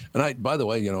go. And by the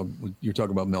way, you're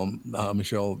talking about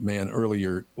Michelle Mann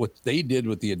earlier. What they did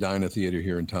with the Edina Theater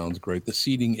here in town is great. The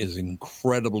seating is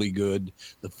incredibly good.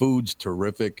 The food's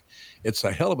terrific. It's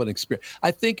a hell of an experience.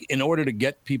 I think in order to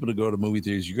get people to go to movie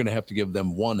theaters, you're going to have to give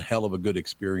them one hell of a good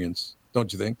experience.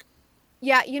 Don't you think?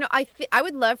 Yeah, I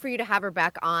would love for you to have her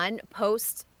back on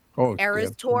post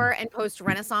Eras Tour and post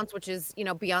Renaissance, which is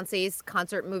Beyonce's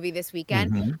concert movie this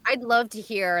weekend. I'd love to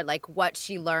hear like what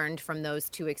she learned from those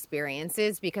two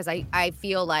experiences because I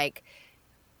feel like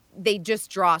they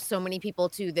just draw so many people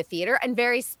to the theater and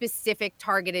very specific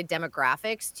targeted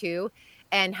demographics too,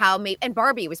 and and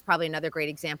Barbie was probably another great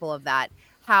example of that.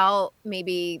 How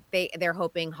maybe they're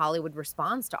hoping Hollywood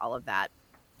responds to all of that.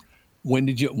 When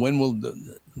would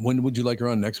you like her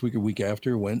on, next week or week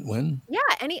after? When? Yeah,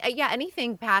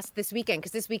 anything past this weekend,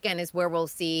 because this weekend is where we'll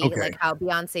see like how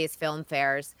Beyonce's film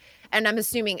fares. And I'm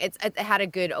assuming it had a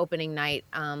good opening night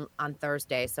on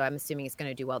Thursday, so I'm assuming it's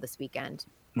going to do well this weekend.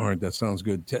 All right, that sounds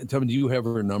good. Tell me, do you have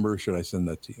her number, or should I send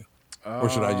that to you? Or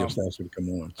should I just ask her to come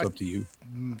on? It's up to you.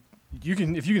 If you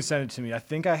can send it to me. I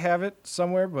think I have it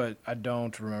somewhere, but I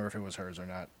don't remember if it was hers or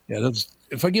not. Yeah,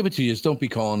 if I give it to you, just don't be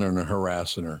calling her and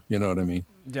harassing her. You know what I mean?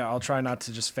 Yeah, I'll try not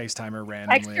to just FaceTime her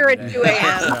randomly. Text her at 2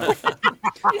 a.m.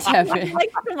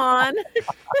 Like, come on.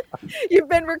 You've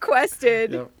been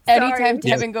requested. Yep. Anytime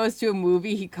Tevin goes to a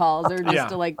movie, he calls her just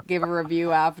to like give a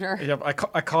review after. Yep,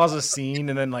 I cause a scene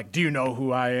and then like, do you know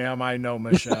who I am? I know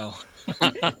Michelle.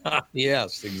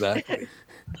 Yes, exactly.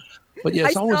 But yeah,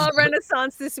 I saw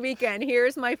Renaissance this weekend.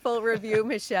 Here's my full review,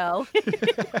 Michelle.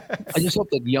 I just hope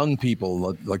that young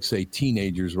people, like say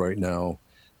teenagers right now,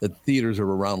 that theaters are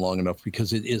around long enough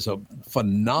because it is a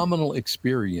phenomenal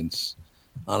experience,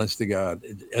 honest to God.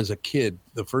 As a kid,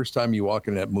 the first time you walk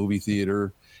in that movie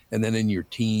theater and then in your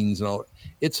teens and all,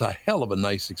 it's a hell of a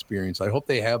nice experience. I hope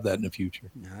they have that in the future.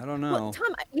 I don't know. Well,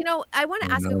 Tom, I want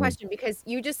to ask a question because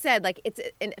you just said like it's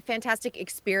a fantastic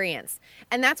experience.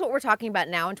 And that's what we're talking about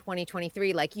now in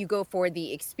 2023. Like you go for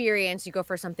the experience, you go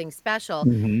for something special.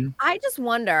 I just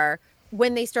wonder,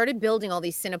 when they started building all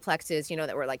these cineplexes,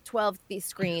 that were like 12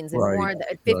 screens and more,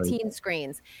 15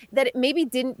 screens, that it maybe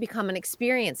didn't become an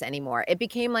experience anymore. It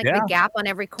became like the Gap on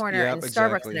every corner and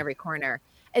Starbucks on every corner.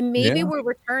 And maybe we're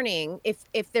returning,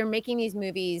 if they're making these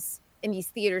movies in these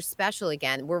theaters special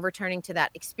again, we're returning to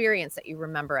that experience that you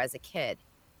remember as a kid.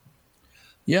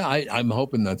 Yeah, I'm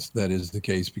hoping that is the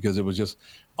case, because it was just,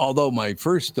 although my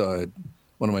first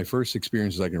one of my first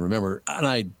experiences I can remember, and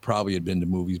I probably had been to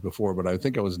movies before, but I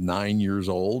think I was 9 years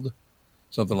old,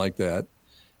 something like that.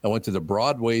 I went to the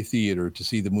Broadway theater to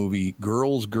see the movie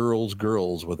Girls, Girls,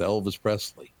 Girls with Elvis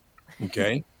Presley.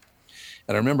 Okay.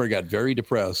 And I remember I got very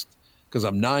depressed because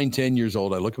I'm 9, 10 years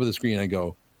old. I look up at the screen and I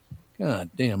go, God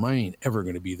damn, I ain't ever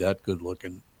going to be that good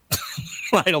looking.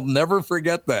 I'll never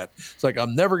forget that. It's like,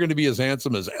 I'm never going to be as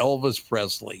handsome as Elvis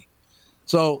Presley.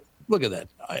 So look at that.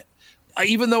 I,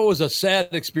 even though it was a sad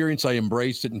experience, I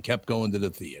embraced it and kept going to the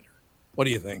theater. What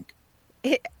do you think?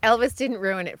 Elvis didn't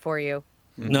ruin it for you.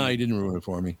 No, he didn't ruin it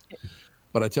for me.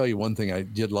 But I tell you one thing I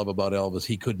did love about Elvis.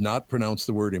 He could not pronounce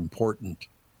the word important.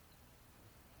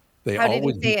 How did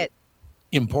he say it?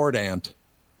 Important.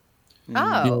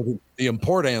 Oh. The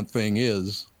important thing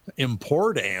is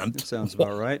important. That sounds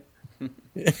about right.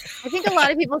 I think a lot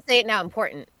of people say it now,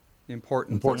 important.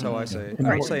 Important. That's how I say it. I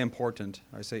don't say important.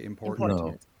 I say important.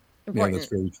 No. Yeah, that's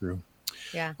very true.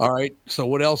 Yeah. All right. So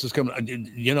what else is coming?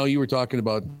 You were talking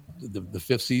about the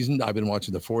fifth season. I've been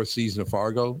watching the fourth season of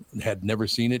Fargo. Had never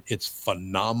seen it. It's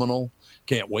phenomenal.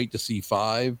 Can't wait to see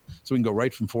 5. So we can go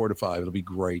right from 4 to 5. It'll be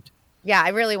great. Yeah,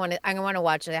 I want to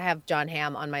watch it. I have John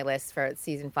Hamm on my list for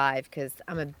season 5 because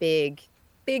I'm a big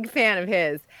fan of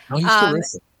his. Oh, he's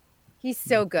terrific. He's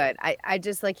so good. I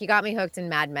just he got me hooked in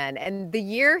Mad Men. And the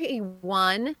year he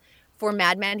won for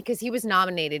Mad Men, because he was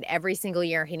nominated every single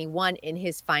year and he won in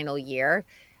his final year.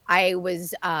 I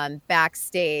was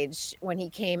backstage when he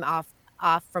came off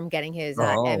from getting his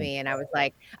Emmy, and I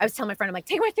was telling my friend, I'm like,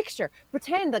 take my picture,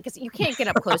 pretend, because you can't get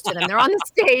up close to them. They're on the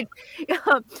stage.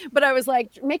 But I was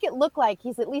like, make it look like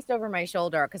he's at least over my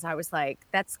shoulder, because I was like,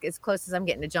 that's as close as I'm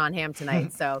getting to John Hamm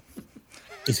tonight. So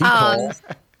is he tall?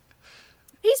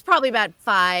 He's probably about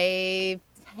 5'10",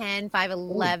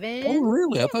 5'11". Oh,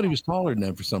 really? I thought he was taller than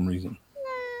that for some reason.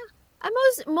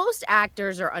 Most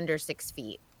actors are under 6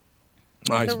 feet.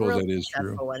 I suppose that is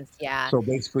true. Ones, yeah. So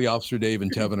basically, Officer Dave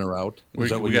and Tevin are out. We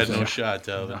got no shot,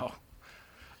 Tevin.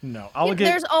 No.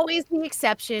 There's always the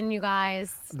exception, you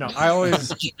guys. No, I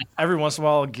always, every once in a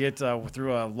while, I'll get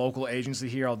through a local agency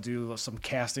here. I'll do some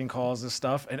casting calls and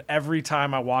stuff. And every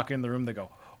time I walk in the room, they go,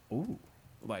 "Ooh,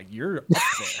 you're up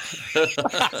there."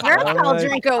 You're a tall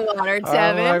drink of water,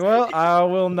 Tevin. I'm like, well, I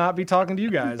will not be talking to you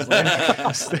guys.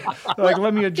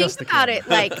 Let me adjust Think about it.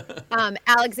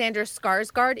 Alexander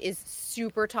Skarsgård is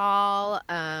super tall.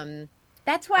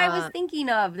 That's why I was thinking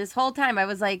of this whole time. I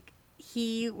was like,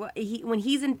 he when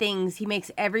he's in things, he makes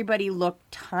everybody look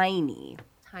tiny.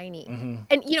 Mm-hmm.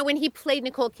 And when he played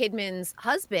Nicole Kidman's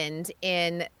husband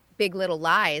in Big Little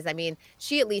Lies, I mean,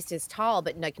 she at least is tall,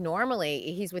 but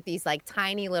normally he's with these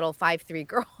tiny little 5'3"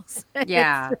 girls.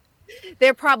 Yeah.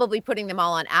 They're probably putting them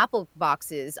all on Apple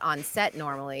boxes on set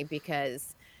normally,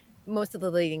 because most of the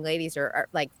leading ladies are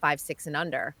 5'6" and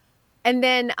under. And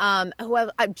then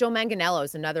Joe Manganiello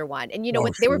is another one. And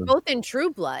they were both in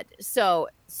True Blood, so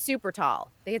super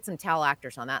tall. They had some tall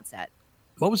actors on that set.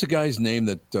 What was the guy's name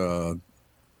that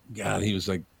he was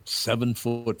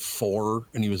 7'4",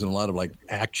 and he was in a lot of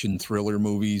action thriller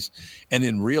movies. And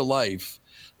in real life,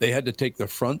 they had to take the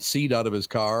front seat out of his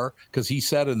car because he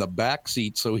sat in the back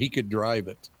seat so he could drive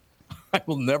it. I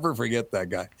will never forget that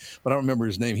guy, but I don't remember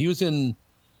his name. He was in,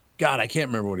 I can't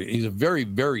remember what he's a very,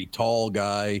 very tall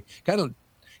guy.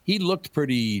 He looked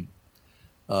pretty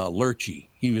lurchy.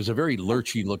 He was a very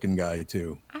lurchy looking guy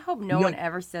too. I hope no one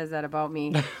ever says that about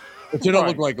me. But you don't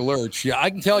look like Lurch. Yeah, I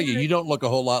can tell you don't look a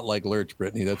whole lot like Lurch,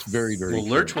 Brittany. That's very, very Well,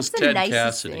 Lurch was Ted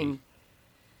Cassidy.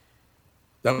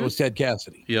 That was Ted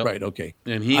Cassidy. Yep. Right, okay.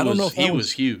 And he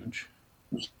was huge.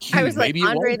 I was like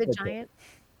Andre the Giant.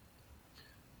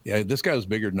 Yeah, this guy was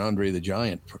bigger than Andre the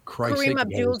Giant, for Christ's sake. Kareem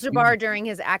Abdul-Jabbar during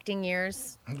his acting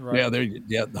years. Right.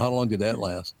 Yeah, how long did that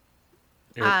last?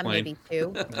 Maybe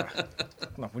 2.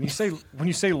 When you say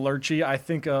lurchy, I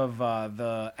think of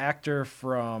the actor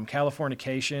from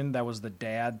Californication that was the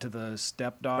dad to the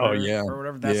stepdaughter or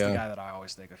whatever. That's the guy that I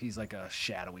always think of. He's like a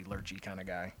shadowy, lurchy kind of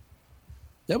guy.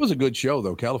 That was a good show,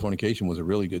 though. Californication was a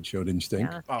really good show, didn't you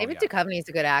think? Yeah. David Duchovny is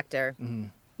a good actor. Mm-hmm.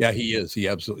 Yeah, he is. He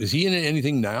absolutely is. He in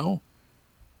anything now?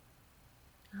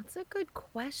 That's a good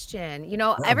question.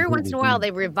 Every once in a while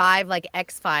they revive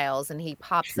X-Files and he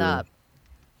pops up.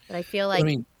 But I feel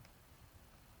like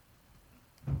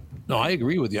No, I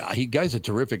agree with you. Guy's a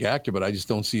terrific actor, but I just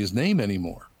don't see his name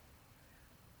anymore.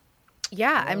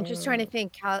 Yeah, I'm just trying to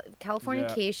think.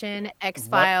 Californication,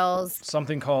 X-Files.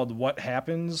 Something called What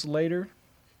Happens Later.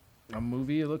 A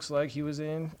movie it looks like he was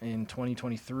in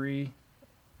 2023.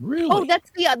 Really? Oh,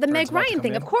 that's the Meg Ryan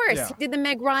thing. Of course, he did the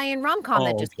Meg Ryan rom-com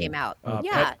that just came out.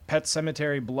 Pet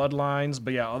Sematary Bloodlines.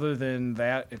 But yeah, other than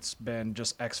that, it's been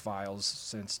just X-Files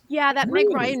since. Yeah, that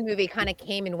Meg Ryan movie kind of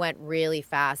came and went really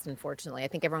fast, unfortunately. I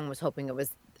think everyone was hoping it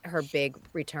was her big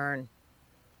return.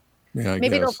 Yeah,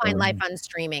 maybe it'll find life on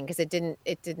streaming because it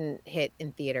didn't hit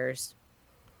in theaters.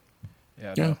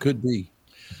 Yeah, could be.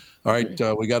 All right,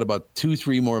 we got about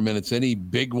 2-3 more minutes. Any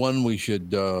big one we should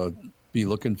be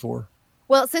looking for?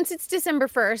 Well, since it's December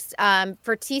 1st,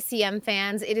 for TCM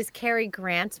fans, it is Cary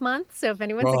Grant month. So if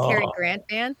anyone's a Cary Grant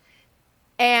fan,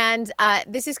 and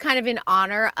this is kind of in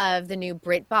honor of the new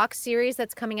BritBox series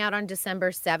that's coming out on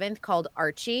December 7th called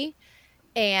Archie.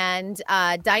 And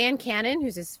Diane Cannon,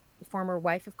 who's his former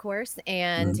wife, of course,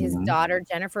 and his daughter,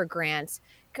 Jennifer Grant,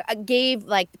 gave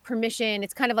permission.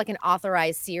 It's kind of like an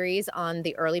authorized series on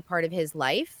the early part of his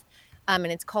life. And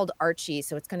it's called Archie.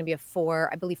 So it's going to be a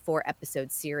 4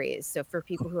 episode series. So for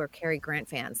people who are Cary Grant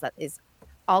fans, that is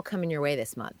all coming your way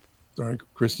this month. All right,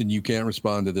 Kristen, you can't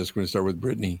respond to this. We're going to start with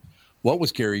Brittany. What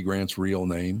was Cary Grant's real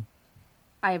name?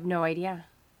 I have no idea.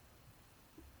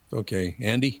 Okay,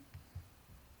 Andy?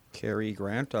 Cary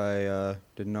Grant. I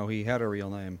didn't know he had a real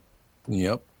name.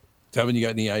 Yep. Tevin, you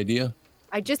got any idea?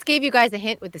 I just gave you guys a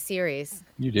hint with the series.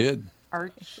 You did.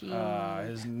 Archie.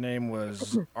 His name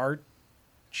was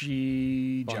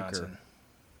Archie Johnson.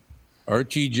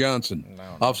 Archie Johnson.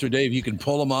 No. Officer Dave, you can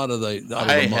pull him out of the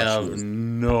I have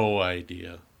no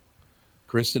idea.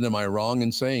 Kristen, am I wrong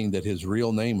in saying that his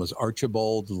real name was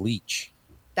Archibald Leach?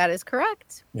 That is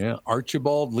correct. Yeah,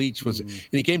 Archibald Leach was, and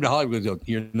he came to Hollywood. Goes,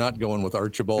 you're not going with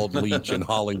Archibald Leach in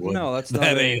Hollywood. No, that's not.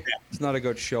 It's not a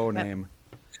good show name.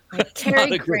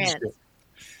 Cary Grant.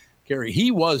 Cary,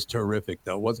 he was terrific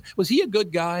though. Was he a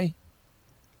good guy?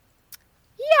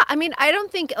 Yeah, I mean, I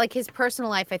don't think his personal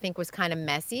life. I think was kind of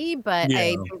messy, but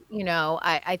I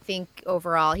think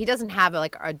overall he doesn't have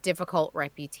a difficult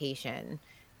reputation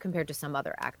compared to some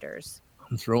other actors.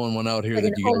 I'm throwing one out here like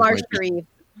that you Omar guys Sharif.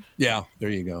 Yeah, there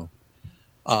you go.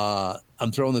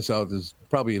 I'm throwing this out. This is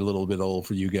probably a little bit old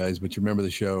for you guys, but you remember the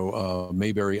show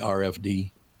Mayberry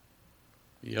RFD?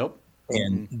 Yep.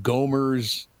 And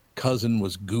Gomer's cousin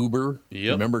was Goober.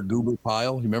 Yep. Remember Goober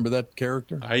Pyle? You remember that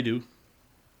character? I do.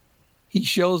 He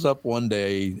shows up one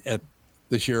day at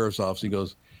the sheriff's office. He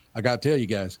goes, I got to tell you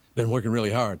guys, been working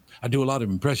really hard. I do a lot of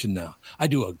impression now. I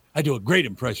do a great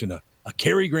impression of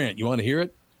Cary Grant. You want to hear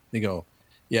it? They go,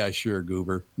 yeah, sure,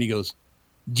 Goober. And he goes,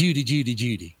 Judy, Judy,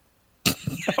 Judy.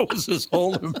 That was his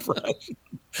whole impression.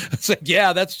 It's like,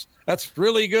 yeah, that's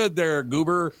really good there,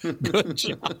 Goober. Good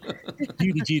job.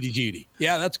 Judy, Judy, Judy.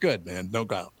 Yeah, that's good, man. No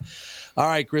doubt. All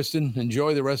right, Kristen,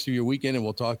 enjoy the rest of your weekend, and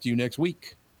we'll talk to you next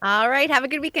week. All right. Have a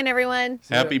good weekend, everyone.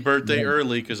 Happy birthday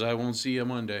early, because I won't see you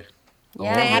Monday.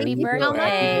 Yeah, happy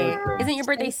birthday. Isn't your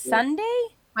birthday Sunday?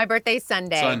 My birthday's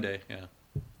Sunday. Sunday, yeah.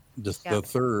 Just the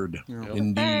third,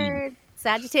 indeed. Third.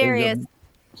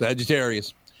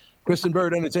 Sagittarius. Kristen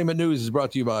Bird Entertainment News is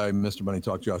brought to you by Mr. Money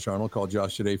Talk, Josh Arnold. Call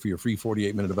Josh today for your free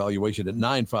 48-minute evaluation at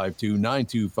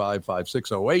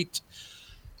 952-925-5608.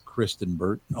 Kristen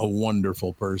Burt, a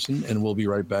wonderful person, and we'll be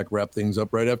right back. Wrap things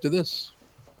up right after this.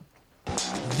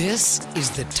 This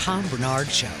is the Tom Barnard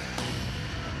Show.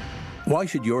 Why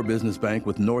should your business bank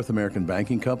with North American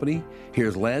Banking Company?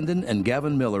 Here's Landon and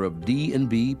Gavin Miller of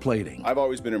D&B Plating. I've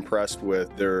always been impressed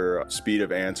with their speed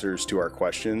of answers to our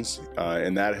questions,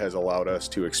 and that has allowed us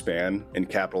to expand and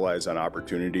capitalize on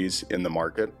opportunities in the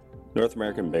market. North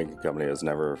American Banking Company has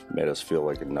never made us feel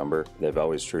like a number. They've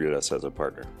always treated us as a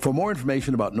partner. For more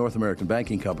information about North American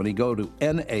Banking Company, go to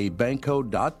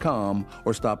nabankco.com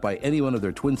or stop by any one of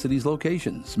their Twin Cities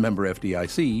locations. Member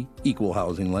FDIC, Equal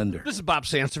Housing Lender. This is Bob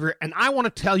Sansevier, and I want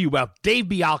to tell you about Dave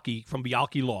Bialki from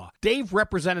Bialki Law. Dave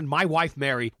represented my wife,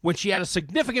 Mary, when she had a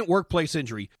significant workplace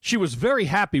injury. She was very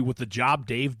happy with the job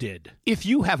Dave did. If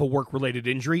you have a work-related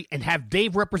injury and have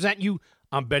Dave represent you,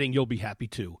 I'm betting you'll be happy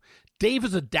too. Dave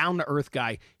is a down-to-earth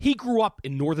guy. He grew up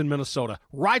in northern Minnesota,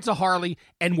 rides a Harley,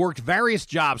 and worked various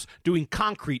jobs doing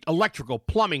concrete, electrical,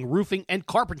 plumbing, roofing, and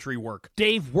carpentry work.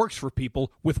 Dave works for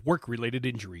people with work-related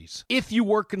injuries. If you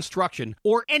work construction,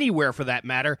 or anywhere for that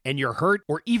matter, and you're hurt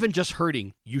or even just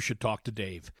hurting, you should talk to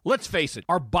Dave. Let's face it,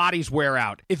 our bodies wear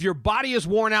out. If your body is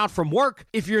worn out from work,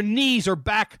 if your knees or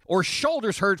back or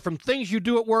shoulders hurt from things you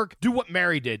do at work, do what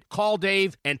Mary did. Call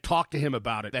Dave and talk to him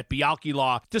about it at Bialki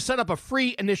Law to set up a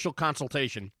free initial consultation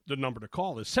consultation. The number to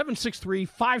call is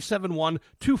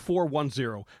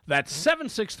 763-571-2410. That's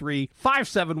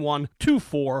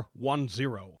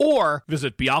 763-571-2410. Or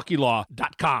visit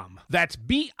bialkelaw.com. That's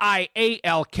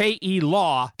BIALKE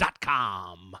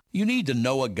law.com. You need to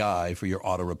know a guy for your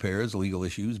auto repairs, legal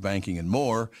issues, banking, and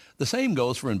more. The same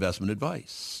goes for investment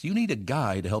advice. You need a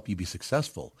guy to help you be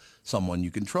successful, someone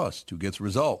you can trust, who gets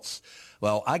results.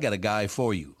 Well, I got a guy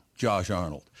for you, Josh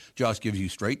Arnold. Josh gives you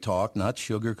straight talk, not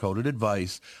sugar-coated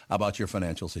advice about your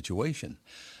financial situation.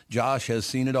 Josh has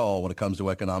seen it all when it comes to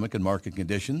economic and market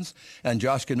conditions, and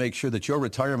Josh can make sure that your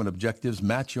retirement objectives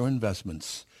match your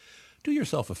investments. Do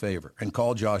yourself a favor and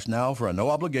call Josh now for a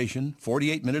no-obligation,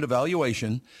 48-minute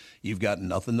evaluation. You've got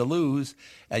nothing to lose,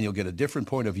 and you'll get a different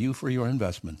point of view for your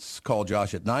investments. Call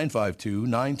Josh at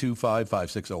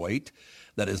 952-925-5608.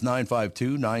 That is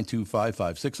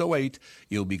 952-925-5608.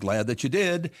 You'll be glad that you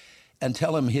did. And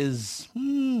tell him his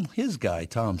guy,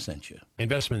 Tom, sent you.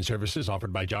 Investment services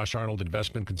offered by Josh Arnold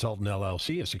Investment Consultant,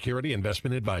 LLC, a security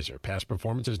investment advisor. Past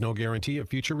performance is no guarantee of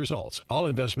future results. All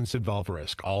investments involve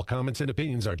risk. All comments and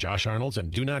opinions are Josh Arnold's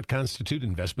and do not constitute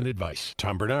investment advice.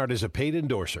 Tom Barnard is a paid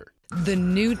endorser. The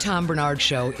new Tom Barnard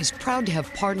Show is proud to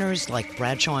have partners like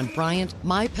Bradshaw and Bryant,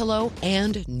 MyPillow,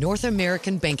 and North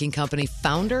American Banking Company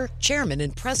founder, chairman,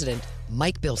 and president,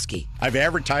 Mike Bilski. I've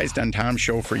advertised on Tom's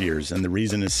show for years, and the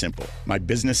reason is simple. My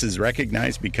business is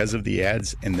recognized because of the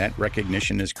ads, and that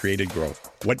recognition has created growth.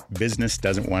 What business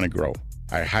doesn't want to grow?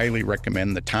 I highly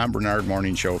recommend the Tom Barnard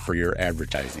Morning Show for your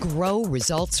advertising. Grow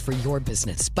results for your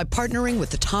business by partnering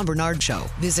with the Tom Barnard Show.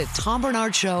 Visit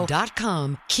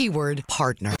TomBarnardShow.com, keyword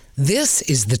partner. This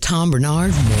is the Tom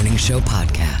Barnard Morning Show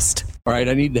podcast. All right,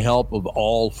 I need the help of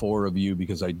all four of you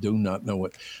because I do not know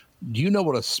what. Do you know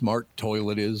what a smart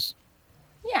toilet is?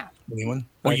 Yeah. Anyone?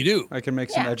 Oh, you do? I can make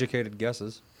some educated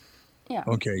guesses. Yeah.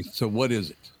 Okay, so what is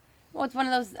it? Well, it's one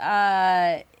of those,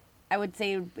 I would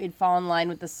say it'd fall in line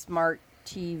with the smart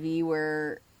TV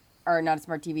or not a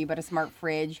smart TV, but a smart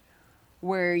fridge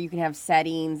where you can have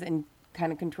settings and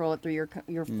kind of control it through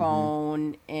your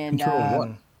phone. And Control what?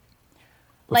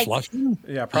 Like, flushing?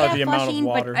 Yeah, probably the amount of flushing,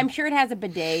 water. but I'm sure it has a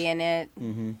bidet in it.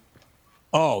 Mm-hmm.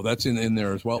 Oh, that's in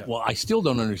there as well. Yeah. Well, I still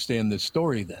don't understand this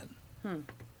story then.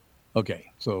 Okay,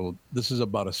 so this is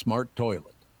about a smart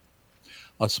toilet.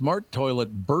 A smart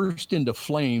toilet burst into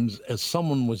flames as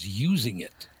someone was using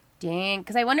it. Dang,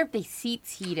 because I wonder if the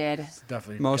seats heated. It's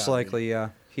definitely Most likely, yeah.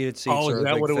 Heated seats Oh, are is a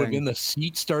that big what it would have thing. been? The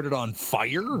seat started on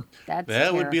fire?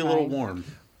 That would be a little warm.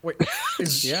 Wait,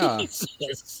 is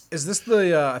Jesus. is this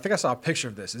the? I think I saw a picture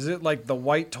of this. Is it like the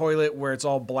white toilet where it's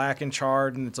all black and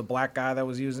charred, and it's a black guy that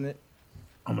was using it?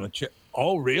 I'm gonna check.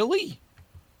 Oh, really?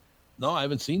 No, I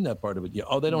haven't seen that part of it yet.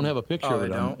 Oh, they don't have a picture of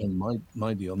it on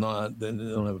my deal. No, they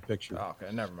don't have a picture. Oh,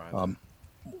 okay, never mind.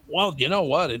 Well, you know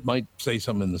what? It might say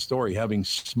something in the story. Having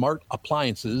smart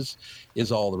appliances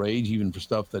is all the rage, even for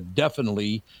stuff that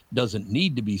definitely doesn't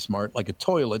need to be smart, like a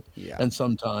toilet. Yeah. And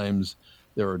sometimes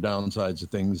there are downsides of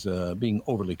things being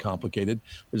overly complicated.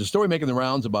 There's a story making the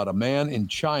rounds about a man in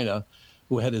China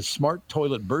who had his smart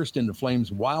toilet burst into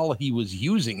flames while he was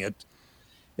using it.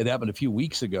 It happened a few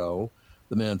weeks ago.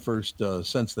 The man first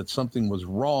sensed that something was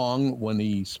wrong when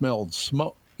he smelled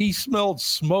smoke. He smelled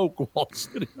smoke while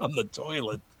sitting on the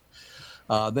toilet.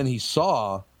 Then he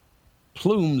saw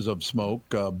plumes of smoke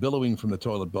billowing from the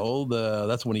toilet bowl.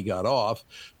 That's when he got off.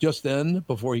 Just then,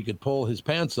 before he could pull his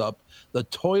pants up, the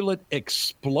toilet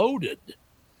exploded.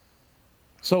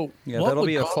 So yeah, that'll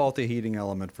be a faulty heating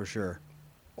element for sure.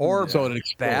 Or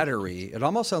battery. It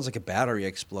almost sounds like a battery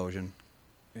explosion.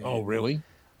 Oh, really?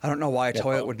 I don't know why a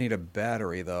toilet would need a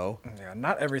battery, though. Yeah,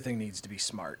 not everything needs to be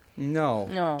smart.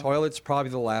 No. Toilet's probably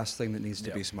the last thing that needs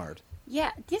to be smart. Yeah,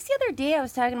 just the other day I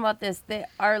was talking about this. That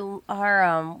our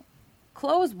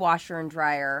clothes washer and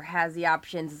dryer has the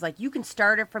options. It's like you can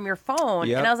start it from your phone.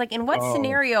 Yep. And I was like, in what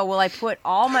scenario will I put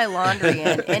all my laundry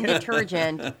in and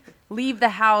detergent, leave the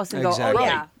house and go, oh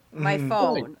yeah, my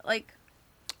phone. Like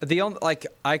the only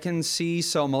I can see.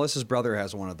 So Melissa's brother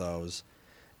has one of those,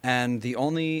 and the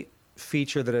only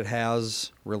feature that it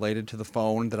has related to the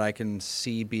phone that I can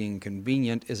see being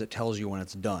convenient is it tells you when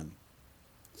it's done.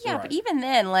 Yeah, but even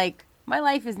then, like, my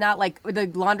life is not like the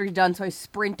laundry's done, so I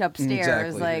sprint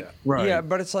upstairs. Exactly. Like, Yeah,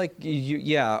 but it's like,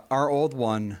 our old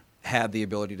one had the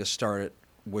ability to start it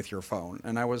with your phone.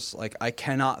 And I was like, I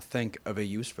cannot think of a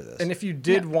use for this. And if you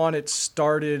did want it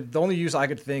started, the only use I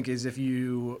could think is if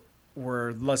you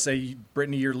where let's say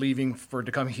Brittany, you're leaving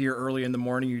to come here early in the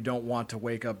morning. You don't want to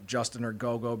wake up Justin or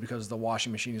Gogo because the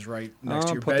washing machine is right next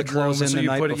to your put bedroom. the clothes in so the you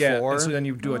night put it, before. and so then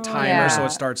you do a timer so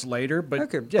it starts later. But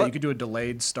Okay, you but- could do a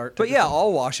delayed start. But type yeah, of thing.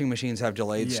 all washing machines have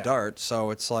delayed Yeah. starts, so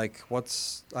it's like,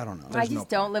 I don't know. I just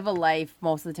don't live a life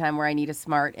most of the time where I need a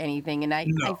smart anything. And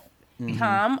Mm-hmm.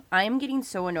 Tom, I'm getting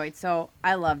so annoyed. So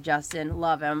I love Justin,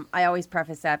 love him. I always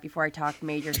preface that before I talk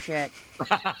major shit.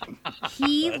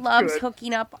 He loves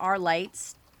hooking up our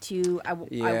lights to.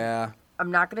 I'm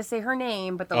not going to say her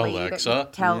name, but the lady Alexa.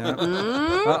 that tell. Yeah.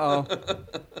 Uh-oh.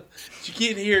 She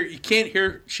can't hear. You can't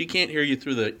hear. She can't hear you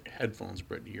through the headphones,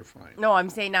 Brittany. You're fine. No,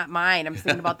 I'm saying not mine. I'm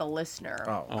thinking about the listener.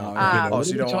 Oh, what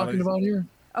are you talking about here?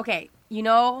 Okay, you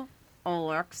know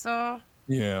Alexa.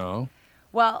 Yeah.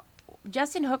 Well,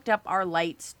 Justin hooked up our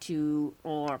lights to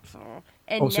Alexa,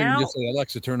 and So now you just say,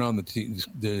 Alexa, turn on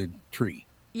the tree.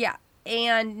 yeah,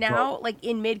 and now like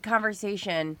in mid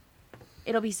conversation,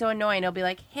 it'll be so annoying. It'll be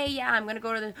like, "Hey, yeah, I'm gonna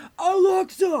go to the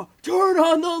Alexa, turn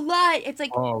on the light." It's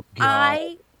like Oh,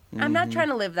 God. I'm not trying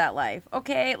to live that life.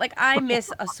 Okay, like I miss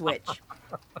a switch.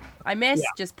 I miss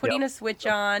just putting a switch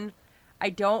on. I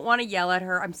don't want to yell at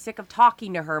her. I'm sick of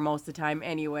talking to her most of the time,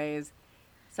 anyways.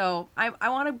 So I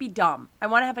want to be dumb. I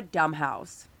want to have a dumb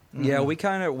house. Yeah,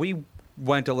 we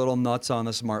went a little nuts on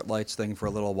the smart lights thing for a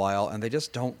little while, and they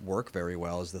just don't work very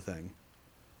well is the thing.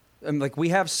 And like we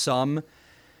have some,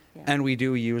 and we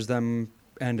do use them,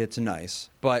 and it's nice.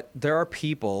 But there are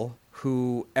people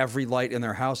who every light in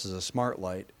their house is a smart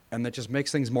light, and that just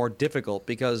makes things more difficult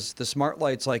because the smart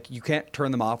lights, like you can't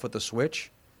turn them off with the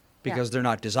switch because they're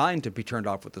not designed to be turned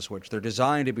off with the switch. They're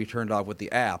designed to be turned off with the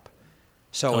app.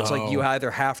 So it's like you either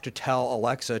have to tell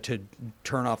Alexa to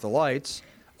turn off the lights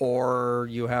or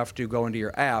you have to go into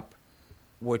your app,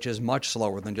 which is much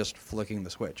slower than just flicking the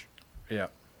switch. Yeah.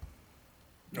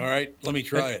 All right, let me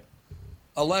try it.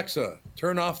 Alexa,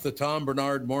 turn off the Tom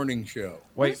Barnard Morning Show.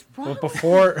 Wait, but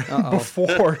before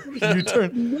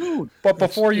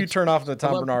you turn off the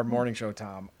Tom Barnard Morning Show,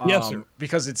 Tom. Yes, sir.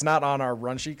 Because it's not on our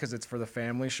run sheet because it's for the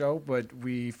family show, but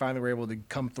we finally were able to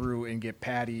come through and get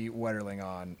Patty Wetterling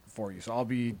on for you. So I'll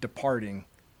be departing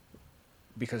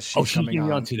because she's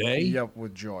coming on today. Yep,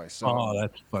 with Joy. So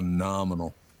that's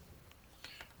phenomenal.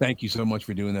 Thank you so much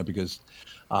for doing that because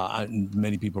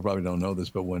many people probably don't know this,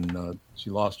 but when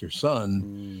she lost her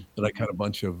son, like had a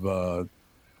bunch of I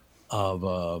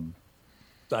don't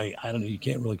know, you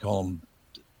can't really call them.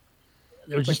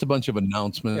 There was just a bunch of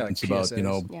announcements about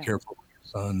PSAs. careful with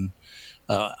your son,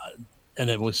 and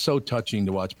it was so touching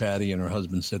to watch Patty and her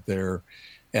husband sit there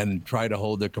and try to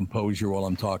hold their composure while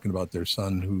I'm talking about their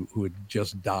son who had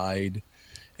just died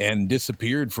and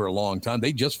disappeared for a long time.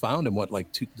 They just found him,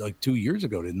 like 2 years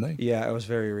ago, didn't they? Yeah, it was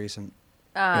very recent.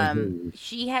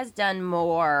 She has done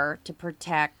more to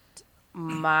protect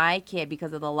my kid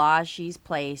because of the laws she's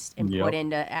placed and put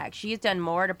into act. She's done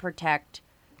more to protect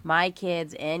my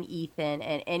kids and Ethan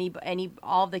and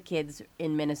all the kids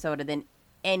in Minnesota than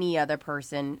any other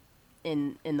person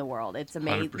in the world. It's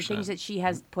amazing 100%. the things that she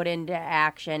has put into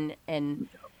action, and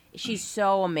she's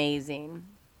so amazing.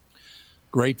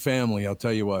 Great family, I'll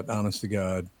tell you what, honest to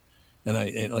God.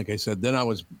 And like I said, then I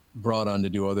was brought on to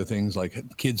do other things like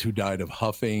kids who died of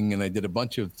huffing, and I did a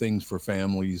bunch of things for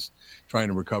families trying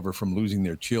to recover from losing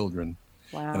their children.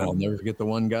 Wow. And I'll never forget the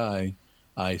one guy.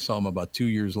 I saw him about 2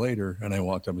 years later, and I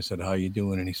walked up and said, "How you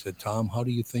doing?" And he said, "Tom, how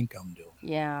do you think I'm doing?"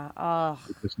 Yeah. Oh,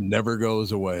 It just never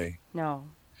goes away. no.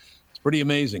 It's pretty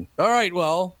amazing. All right,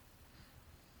 well,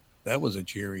 that was a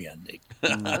cheery ending.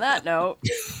 On that note,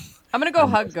 I'm going to go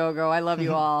hug Gogo. I love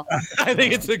you all. I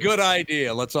think it's a good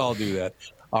idea. Let's all do that.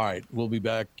 All right, we'll be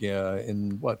back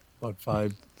in what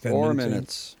 5, 10 4 minutes?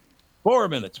 minutes. 4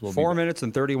 minutes. We'll be 4 back. minutes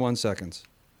and 31 seconds.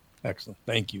 Excellent.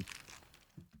 Thank you.